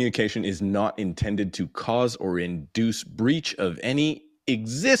 This communication is not intended to cause or induce breach of any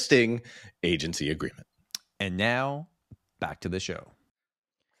existing agency agreement. And now, back to the show.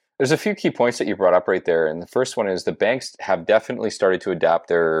 There's a few key points that you brought up right there, and the first one is the banks have definitely started to adapt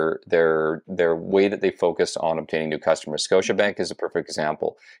their way that they focus on obtaining new customers. Scotiabank is a perfect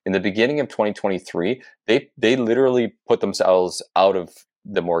example. In the beginning of 2023, they literally put themselves out of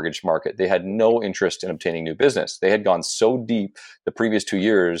the mortgage market. They had no interest in obtaining new business. They had gone so deep the previous 2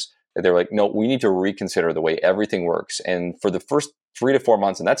 years that they're like, no, we need to reconsider the way everything works. And for the first 3 to 4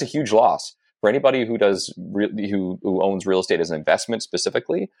 months, and that's a huge loss for anybody who who owns real estate as an investment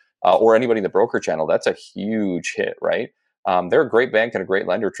specifically, or anybody in the broker channel, that's a huge hit, right? They're a great bank and a great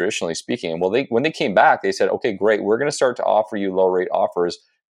lender, traditionally speaking. And when they came back, they said, okay, great, we're going to start to offer you low rate offers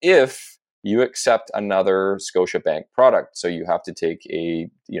if you accept another Scotiabank product. So you have to take a,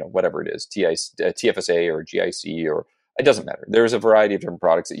 whatever it is, TFSA or GIC, or it doesn't matter. There's a variety of different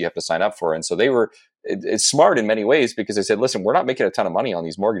products that you have to sign up for. And so it's smart in many ways because they said, listen, we're not making a ton of money on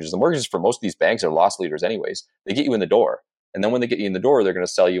these mortgages. The mortgages for most of these banks are loss leaders anyways. They get you in the door. And then when they get you in the door, they're going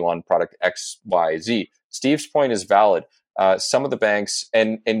to sell you on product X, Y, Z. Steve's point is valid. Some of the banks,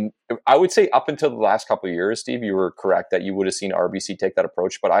 and I would say up until the last couple of years, Steve, you were correct that you would have seen RBC take that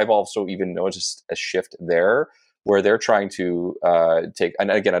approach. But I've also even noticed a shift there where they're trying to take, and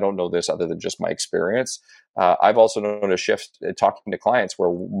again, I don't know this other than just my experience. I've also known a shift talking to clients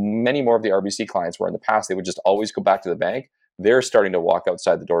where many more of the RBC clients where in the past they would just always go back to the bank. They're starting to walk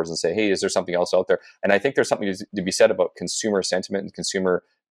outside the doors and say, hey, is there something else out there? And I think there's something to be said about consumer sentiment and consumer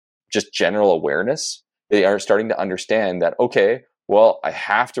just general awareness. They are starting to understand that, okay, well, I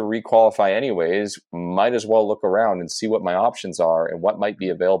have to requalify anyways, might as well look around and see what my options are and what might be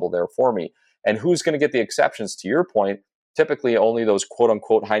available there for me. And who's going to get the exceptions, to your point? Typically only those quote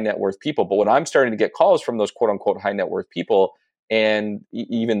unquote high net worth people. But when I'm starting to get calls from those quote unquote high net worth people, and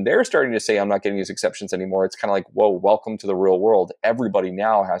even they're starting to say, I'm not getting these exceptions anymore. It's kind of like, whoa, welcome to the real world. Everybody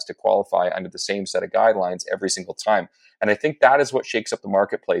now has to qualify under the same set of guidelines every single time. And I think that is what shakes up the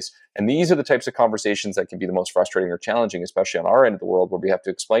marketplace. And these are the types of conversations that can be the most frustrating or challenging, especially on our end of the world, where we have to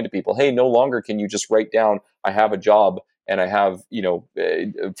explain to people, hey, no longer can you just write down, I have a job and I have,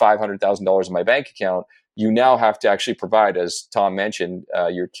 $500,000 in my bank account. You now have to actually provide, as Tom mentioned,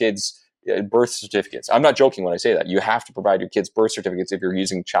 your kids' birth certificates. I'm not joking when I say that. You have to provide your kids' birth certificates if you're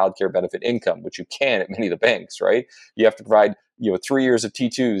using child care benefit income, which you can at many of the banks, right? You have to provide 3 years of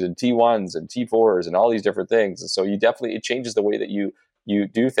T2s and T1s and T4s and all these different things. And so it changes the way that you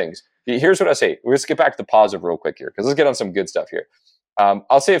do things. Here's what I say. Let's get back to the positive real quick here, because let's get on some good stuff here.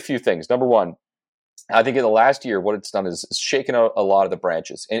 I'll say a few things. Number one, I think in the last year, what it's done is shaken out a lot of the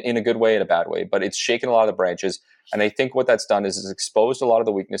branches in a good way and a bad way, but it's shaken a lot of the branches. And I think what that's done is it's exposed a lot of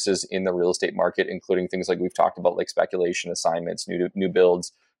the weaknesses in the real estate market, including things like we've talked about, like speculation, assignments, new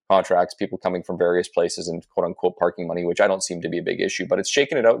builds, contracts, people coming from various places and quote unquote parking money, which I don't seem to be a big issue, but it's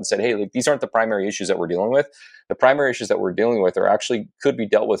shaken it out and said, hey, these aren't the primary issues that we're dealing with. The primary issues that we're dealing with are actually could be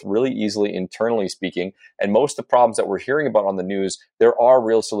dealt with really easily, internally speaking. And most of the problems that we're hearing about on the news, there are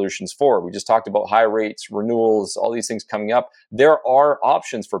real solutions for. We just talked about high rates, renewals, all these things coming up. There are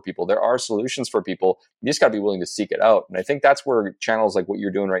options for people. There are solutions for people. You just got to be willing to seek it out. And I think that's where channels like what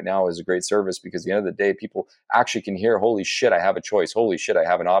you're doing right now is a great service, because at the end of the day, people actually can hear, holy shit, I have a choice. Holy shit, I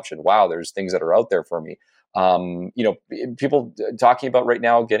have an option. Wow, there's things that are out there for me. People talking about right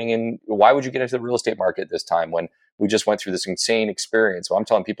now getting in, why would you get into the real estate market this time when we just went through this insane experience? Well, I'm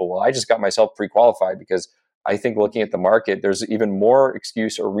telling people, well, I just got myself pre-qualified because I think looking at the market, there's even more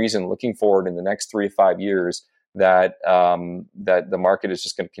excuse or reason looking forward in the next 3 to 5 years that the market is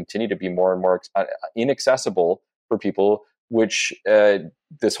just going to continue to be more and more inaccessible for people, which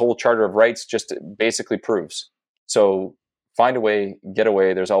this whole Charter of Rights just basically proves. So find a way, get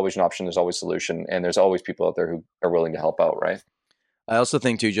away. There's always an option. There's always a solution. And there's always people out there who are willing to help out, right? I also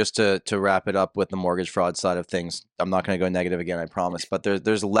think, too, just to wrap it up with the mortgage fraud side of things, I'm not going to go negative again, I promise, but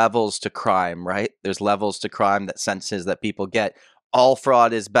there's levels to crime, right? There's levels to crime, that senses that people get. All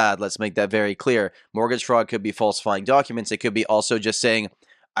fraud is bad. Let's make that very clear. Mortgage fraud could be falsifying documents. It could be also just saying,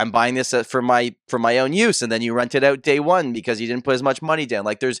 I'm buying this for my own use, and then you rent it out day one because you didn't put as much money down.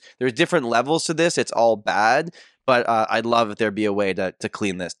 Like there's different levels to this. It's all bad, but I'd love if there'd be a way to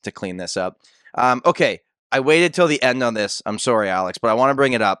clean this up. Okay, I waited till the end on this. I'm sorry, Alex, but I want to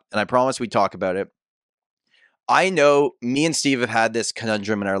bring it up, and I promise we talk about it. I know me and Steve have had this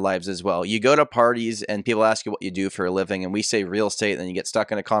conundrum in our lives as well. You go to parties and people ask you what you do for a living, and we say real estate, and then you get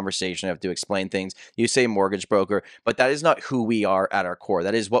stuck in a conversation, have to explain things. You say mortgage broker, but that is not who we are at our core.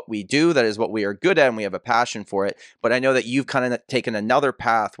 That is what we do. That is what we are good at, and we have a passion for it. But I know that you've kind of taken another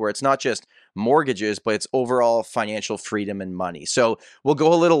path where it's not just mortgages, but it's overall financial freedom and money. So we'll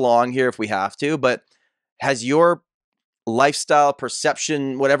go a little long here if we have to, but has your lifestyle,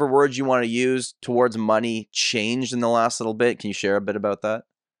 perception, whatever words you want to use towards money changed in the last little bit? Can you share a bit about that?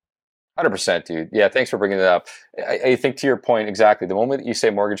 100%, dude. Yeah, thanks for bringing that up. I think to your point, exactly. The moment that you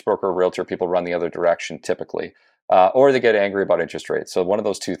say mortgage broker or realtor, people run the other direction typically, or they get angry about interest rates. So one of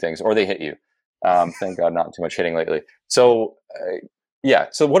those two things, or they hit you. Thank God, not too much hitting lately. So yeah.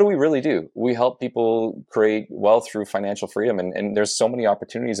 So what do we really do? We help people create wealth through financial freedom. And there's so many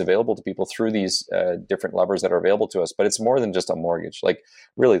opportunities available to people through these different levers that are available to us. But it's more than just a mortgage. Like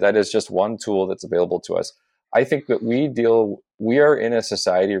really, that is just one tool that's available to us. I think that we are in a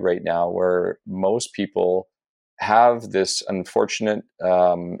society right now where most people have this unfortunate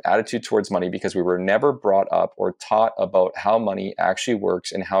attitude towards money because we were never brought up or taught about how money actually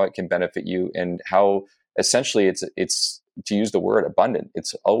works and how it can benefit you, and how essentially it's to use the word abundant.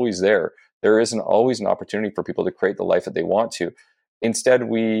 It's always there. There isn't always an opportunity for people to create the life that they want to. Instead,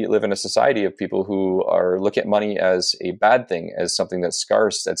 we live in a society of people who are look at money as a bad thing, as something that's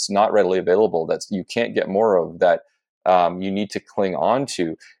scarce, that's not readily available, that you can't get more of, that you need to cling on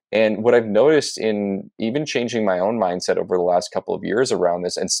to. And what I've noticed in even changing my own mindset over the last couple of years around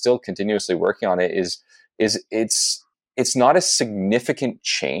this, and still continuously working on it, is it's not a significant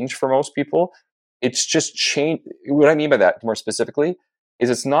change for most people. It's just change. What I mean by that more specifically is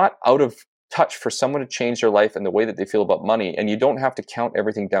it's not out of touch for someone to change their life and the way that they feel about money. And you don't have to count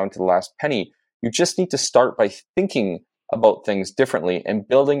everything down to the last penny. You just need to start by thinking about things differently and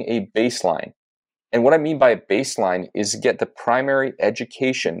building a baseline. And what I mean by a baseline is get the primary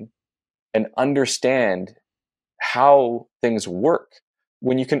education and understand how things work.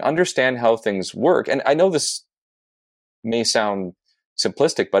 When you can understand how things work, and I know this may sound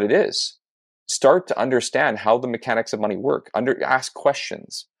simplistic, but it is. Start to understand how the mechanics of money work. Ask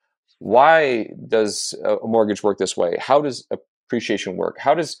questions. Why does a mortgage work this way? How does appreciation work?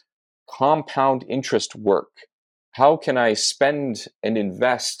 How does compound interest work? How can I spend and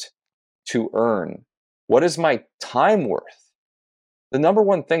invest to earn? What is my time worth? The number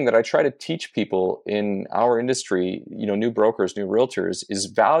one thing that I try to teach people in our industry, new brokers, new realtors, is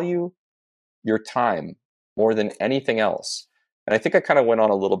value your time more than anything else. And I think I kind of went on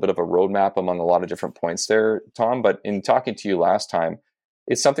a little bit of a roadmap among a lot of different points there, Tom, but in talking to you last time,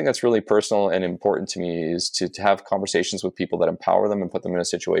 it's something that's really personal and important to me is to have conversations with people that empower them and put them in a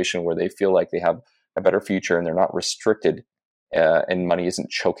situation where they feel like they have a better future and they're not restricted and money isn't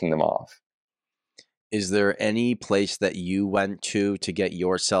choking them off. Is there any place that you went to get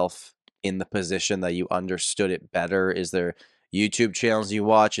yourself in the position that you understood it better? Is there YouTube channels you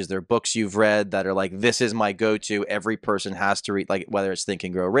watch? Is there books you've read that are like, this is my go-to, every person has to read, like whether it's Think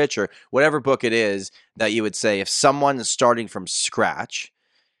and Grow Rich or whatever book it is that you would say if someone is starting from scratch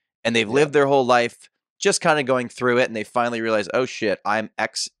and they've lived their whole life just kind of going through it and they finally realize, oh shit, I'm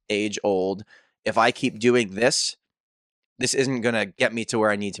X age old. If I keep doing this, this isn't going to get me to where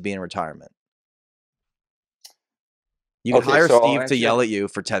I need to be in retirement. You can hire Steve to yell at you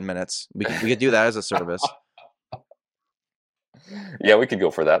for 10 minutes. We could do that as a service. Yeah, we could go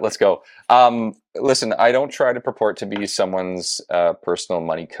for that. Let's go. Listen, I don't try to purport to be someone's personal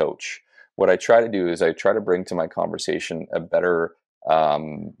money coach. What I try to do is I try to bring to my conversation a better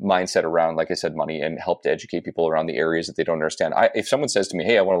mindset around, like I said, money, and help to educate people around the areas that they don't understand. If someone says to me,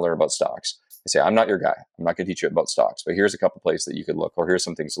 hey, I want to learn about stocks, I say, I'm not your guy. I'm not going to teach you about stocks, but here's a couple places that you could look, or here's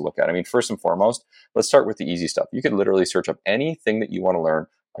some things to look at. I mean, first and foremost, let's start with the easy stuff. You could literally search up anything that you want to learn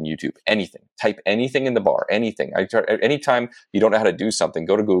on YouTube, anything, type anything in the bar, anything. Anytime you don't know how to do something,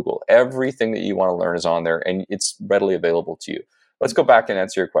 go to Google. Everything that you want to learn is on there and it's readily available to you. Let's go back and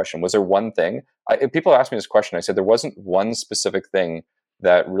answer your question. Was there one thing? If people ask me this question, I said there wasn't one specific thing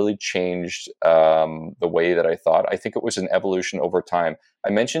that really changed the way that I thought. I think it was an evolution over time.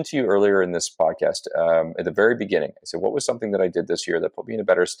 I mentioned to you earlier in this podcast at the very beginning, I said, what was something that I did this year that put me in a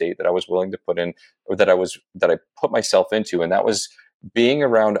better state that I was willing to put in, or that I put myself into? And that was being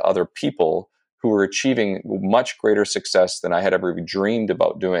around other people who were achieving much greater success than I had ever dreamed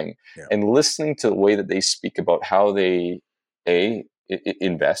about doing, and listening to the way that they speak about how they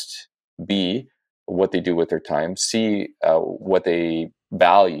invest, B, what they do with their time, C, what they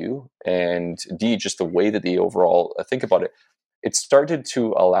value, and D, just the way that they overall think about it. It started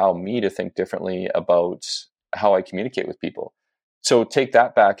to allow me to think differently about how I communicate with people. So take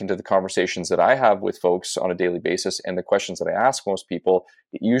that back into the conversations that I have with folks on a daily basis and the questions that I ask most people.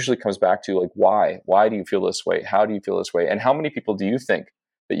 It usually comes back to like, why? Why do you feel this way? How do you feel this way? And how many people do you think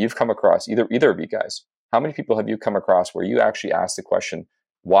that you've come across, either of you guys, how many people have you come across where you actually ask the question,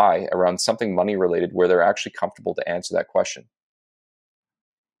 why, around something money related, where they're actually comfortable to answer that question?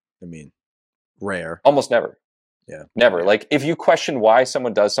 I mean, rare. Almost never. Yeah. Never. Yeah. Like if you question why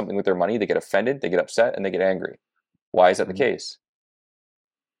someone does something with their money, they get offended, they get upset, and they get angry. Why is that the case?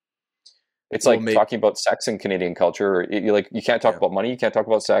 It's like talking about sex in Canadian culture. You can't talk about money, you can't talk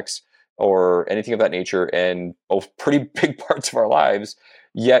about sex or anything of that nature, and both pretty big parts of our lives,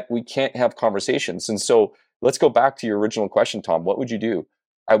 yet we can't have conversations. And so let's go back to your original question, Tom. What would you do?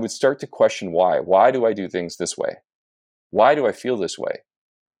 I would start to question why. Why do I do things this way? Why do I feel this way?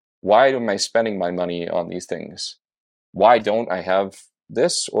 Why am I spending my money on these things? Why don't I have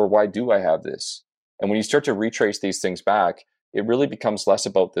this, or why do I have this? And when you start to retrace these things back, it really becomes less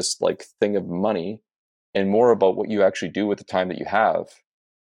about this like thing of money and more about what you actually do with the time that you have.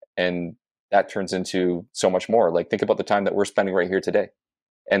 And that turns into so much more. Like think about the time that we're spending right here today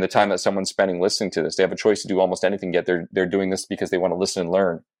and the time that someone's spending listening to this. They have a choice to do almost anything, yet they're doing this because they want to listen and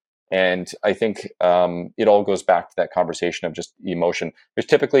learn. And I think it all goes back to that conversation of just emotion. There's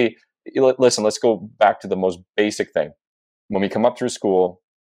typically, listen, let's go back to the most basic thing. When we come up through school,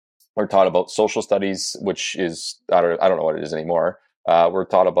 we're taught about social studies, which is, I don't know what it is anymore, We're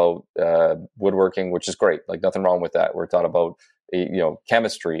taught about woodworking, which is great. Like nothing wrong with that. We're taught about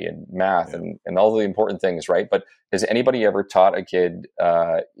chemistry and math and all the important things, right? But has anybody ever taught a kid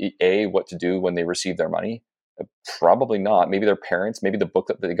what to do when they receive their money? Probably not. Maybe their parents, maybe the book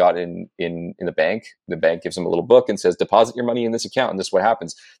that they got in the bank. The bank gives them a little book and says, deposit your money in this account, and this is what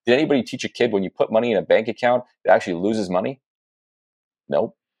happens. Did anybody teach a kid when you put money in a bank account, it actually loses money?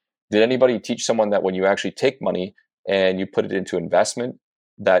 Nope. Did anybody teach someone that when you actually take money and you put it into investment,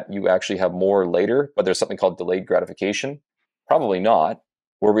 that you actually have more later, but there's something called delayed gratification? Probably not.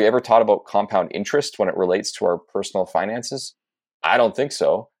 Were we ever taught about compound interest when it relates to our personal finances? I don't think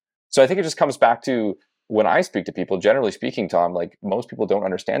so. So I think it just comes back to when I speak to people, generally speaking, Tom, like most people don't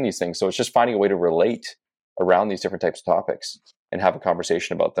understand these things. So it's just finding a way to relate around these different types of topics and have a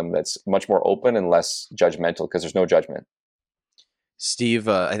conversation about them that's much more open and less judgmental, because there's no judgment. Steve,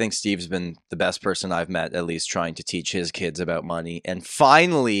 I think Steve's been the best person I've met, at least trying to teach his kids about money. And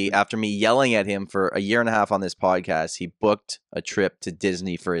finally, after me yelling at him for a year and a half on this podcast, he booked a trip to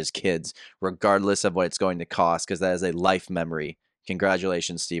Disney for his kids, regardless of what it's going to cost, because that is a life memory.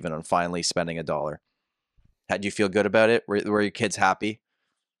 Congratulations, Steven, on finally spending $1. How do you feel good about it? Were your kids happy?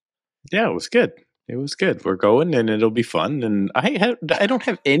 Yeah, it was good. It was good. We're going, and it'll be fun. And I don't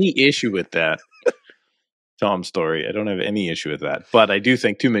have any issue with that. Tom's story. I don't have any issue with that, but I do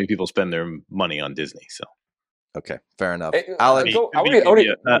think too many people spend their money on Disney. So, okay, fair enough. Alex,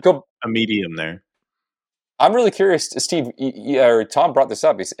 a medium there. I'm really curious, Steve. Or Tom brought this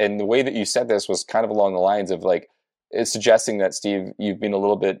up, and the way that you said this was kind of along the lines of like suggesting that, Steve, you've been a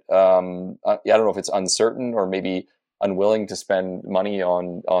little bit. I don't know if it's uncertain or maybe unwilling to spend money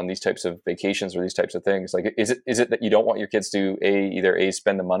on these types of vacations or these types of things. Like, is it that you don't want your kids to either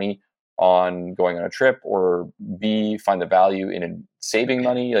spend the money on going on a trip, or B, find the value in saving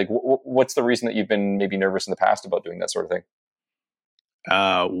money? Like, what's the reason that you've been maybe nervous in the past about doing that sort of thing?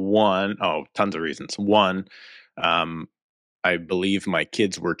 Tons of reasons. One, I believe my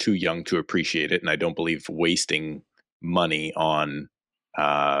kids were too young to appreciate it, and I don't believe wasting money on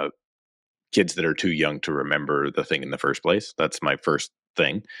kids that are too young to remember the thing in the first place. That's my first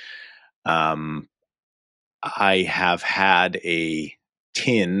thing. I have had a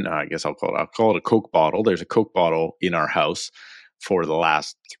tin, I guess I'll call it a Coke bottle. There's a Coke bottle in our house for the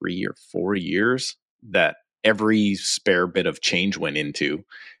last 3 or 4 years that every spare bit of change went into.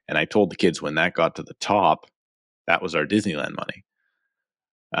 And I told the kids when that got to the top, that was our Disneyland money.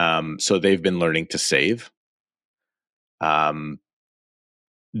 So they've been learning to save.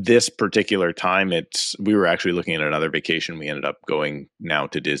 This particular time, we were actually looking at another vacation. We ended up going now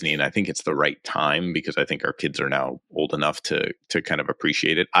to Disney, and I think it's the right time because I think our kids are now old enough to kind of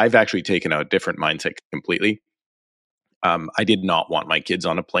appreciate it. I've actually taken a different mindset completely. I did not want my kids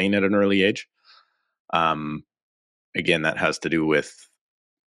on a plane at an early age. Again, that has to do with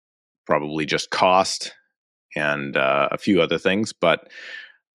probably just cost and a few other things, but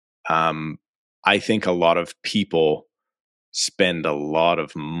I think a lot of people spend a lot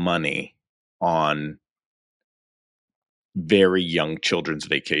of money on very young children's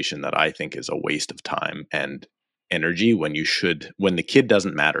vacation that I think is a waste of time and energy when the kid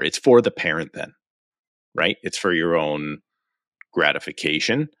doesn't matter. It's for the parent then, right? It's for your own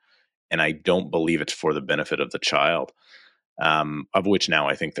gratification. And I don't believe it's for the benefit of the child, of which now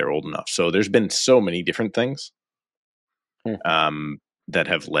I think they're old enough. So there's been so many different things that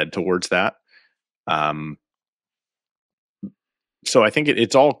have led towards that. So I think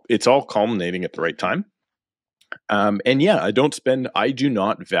it's all culminating at the right time. And yeah, I do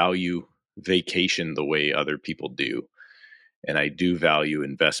not value vacation the way other people do. And I do value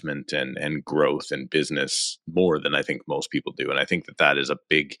investment and growth and business more than I think most people do. And I think that is a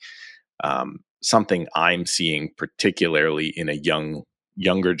big, something I'm seeing particularly in a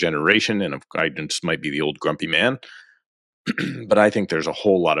younger generation. And I just might be the old grumpy man, but I think there's a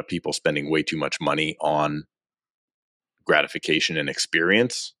whole lot of people spending way too much money on gratification and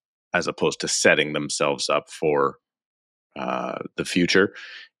experience as opposed to setting themselves up for the future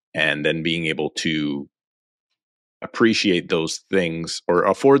and then being able to appreciate those things or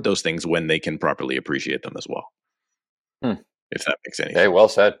afford those things when they can properly appreciate them as well. If that makes any sense. Hey, well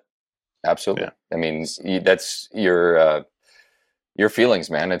said. Absolutely. Yeah. I mean, that's your feelings,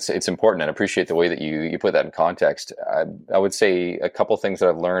 man. It's important, and I appreciate the way that you put that in context. I would say a couple things that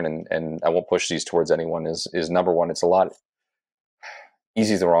I've learned, and I won't push these towards anyone, is number one, it's a lot,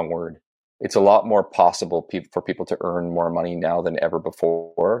 easy is the wrong word. It's a lot more possible for people to earn more money now than ever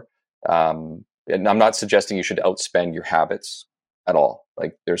before. And I'm not suggesting you should outspend your habits at all.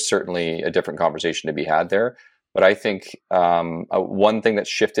 Like, there's certainly a different conversation to be had there. But I think one thing that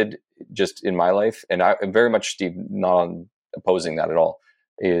shifted just in my life, and I very much, Steve, not on opposing that at all.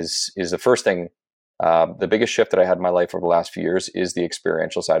 Is the first thing. The biggest shift that I had in my life over the last few years is the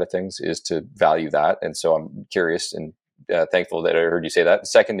experiential side of things, is to value that. And so I'm curious and thankful that I heard you say that. The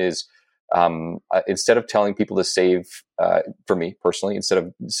second is, instead of telling people to save, for me personally, instead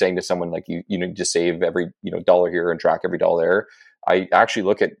of saying to someone like you need to save every dollar here and track every dollar there, I actually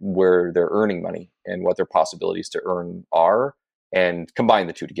look at where they're earning money and what their possibilities to earn are, and combine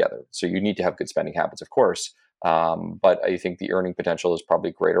the two together. So you need to have good spending habits, of course. But I think the earning potential is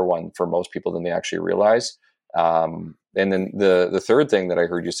probably a greater one for most people than they actually realize. And then the third thing that I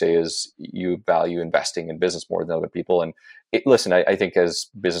heard you say is you value investing in business more than other people. And listen, I think as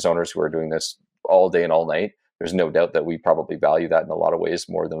business owners who are doing this all day and all night, there's no doubt that we probably value that in a lot of ways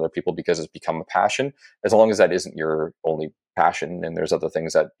more than other people, because it's become a passion. As long as that isn't your only passion and there's other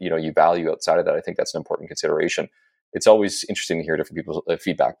things that you value outside of that, I think that's an important consideration. It's always interesting to hear different people's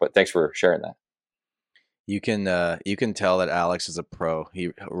feedback, but thanks for sharing that. You can tell that Alex is a pro. He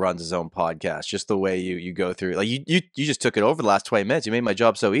runs his own podcast. Just the way you go through, like you just took it over the last 20 minutes. You made my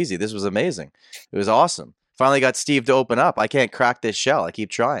job so easy. This was amazing. It was awesome. Finally got Steve to open up. I can't crack this shell. I keep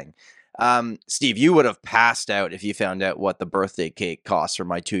trying. Steve, you would have passed out if you found out what the birthday cake costs for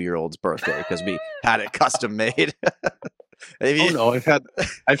my 2-year-old's birthday, because we had it custom made. Oh no,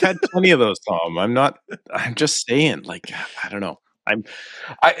 I've had plenty of those, Tom. I'm just saying, like, I don't know. I'm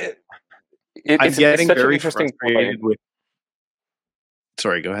getting very frustrated with.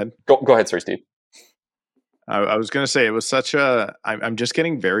 Sorry, go ahead. Go ahead, sorry, Steve. I was going to say, it was such a. I'm just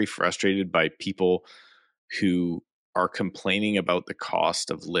getting very frustrated by people who are complaining about the cost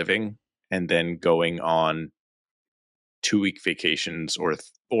of living and then going on 2-week vacations or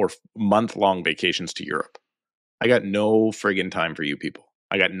month-long vacations to Europe. I got no friggin' time for you people.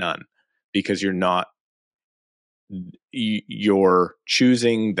 I got none, because you're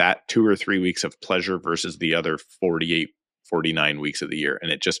choosing that 2 or 3 weeks of pleasure versus the other 48, 49 weeks of the year.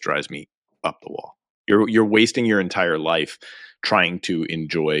 And it just drives me up the wall. You're wasting your entire life trying to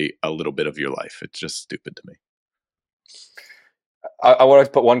enjoy a little bit of your life. It's just stupid to me. I want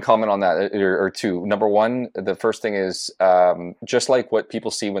to put one comment on that, or two. Number one, the first thing is, just like what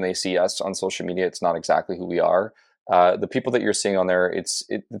people see when they see us on social media, it's not exactly who we are. The people that you're seeing on there,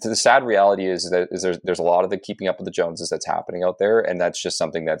 the sad reality is that there's a lot of the keeping up with the Joneses that's happening out there, and that's just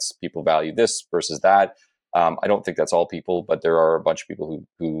something that's people value this versus that. I don't think that's all people, but there are a bunch of people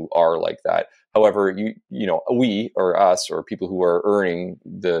who are like that. However, we or us or people who are earning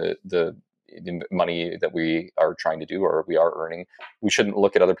the money that we are trying to do, or we are earning, we shouldn't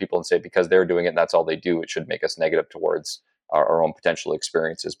look at other people and say because they're doing it and that's all they do, it should make us negative towards our own potential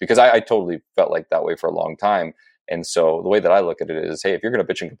experiences. Because I totally felt like that way for a long time. And so the way that I look at it is, hey, if you're going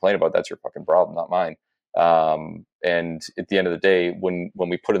to bitch and complain about it, that's your fucking problem, not mine. And at the end of the day, when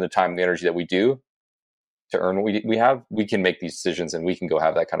we put in the time and the energy that we do to earn what we have, we can make these decisions and we can go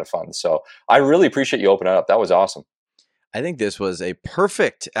have that kind of fun. So I really appreciate you opening up. That was awesome. I think this was a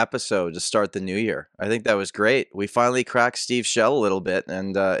perfect episode to start the new year. I think that was great. We finally cracked Steve's shell a little bit,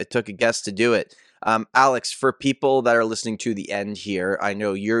 and it took a guest to do it. Alex, for people that are listening to the end here, I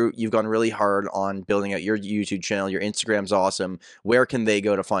know you've gone really hard on building out your YouTube channel. Your Instagram's awesome. Where can they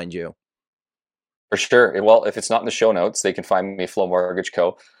go to find you? For sure. Well, if it's not in the show notes, they can find me Flow Mortgage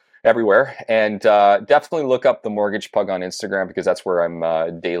Co. everywhere. And definitely look up the Mortgage Pug on Instagram, because that's where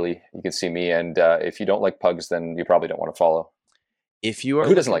I'm daily. You can see me. And if you don't like pugs, then you probably don't want to follow. If you are,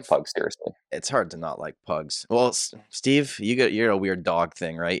 who doesn't like pugs? Seriously, it's hard to not like pugs. Well, Steve, you're a weird dog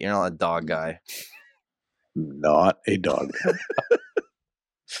thing, right? You're not a dog guy. Not a dog guy.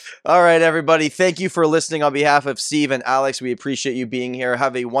 All right, everybody. Thank you for listening. On behalf of Steve and Alex, we appreciate you being here.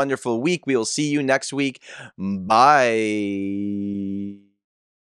 Have a wonderful week. We will see you next week. Bye.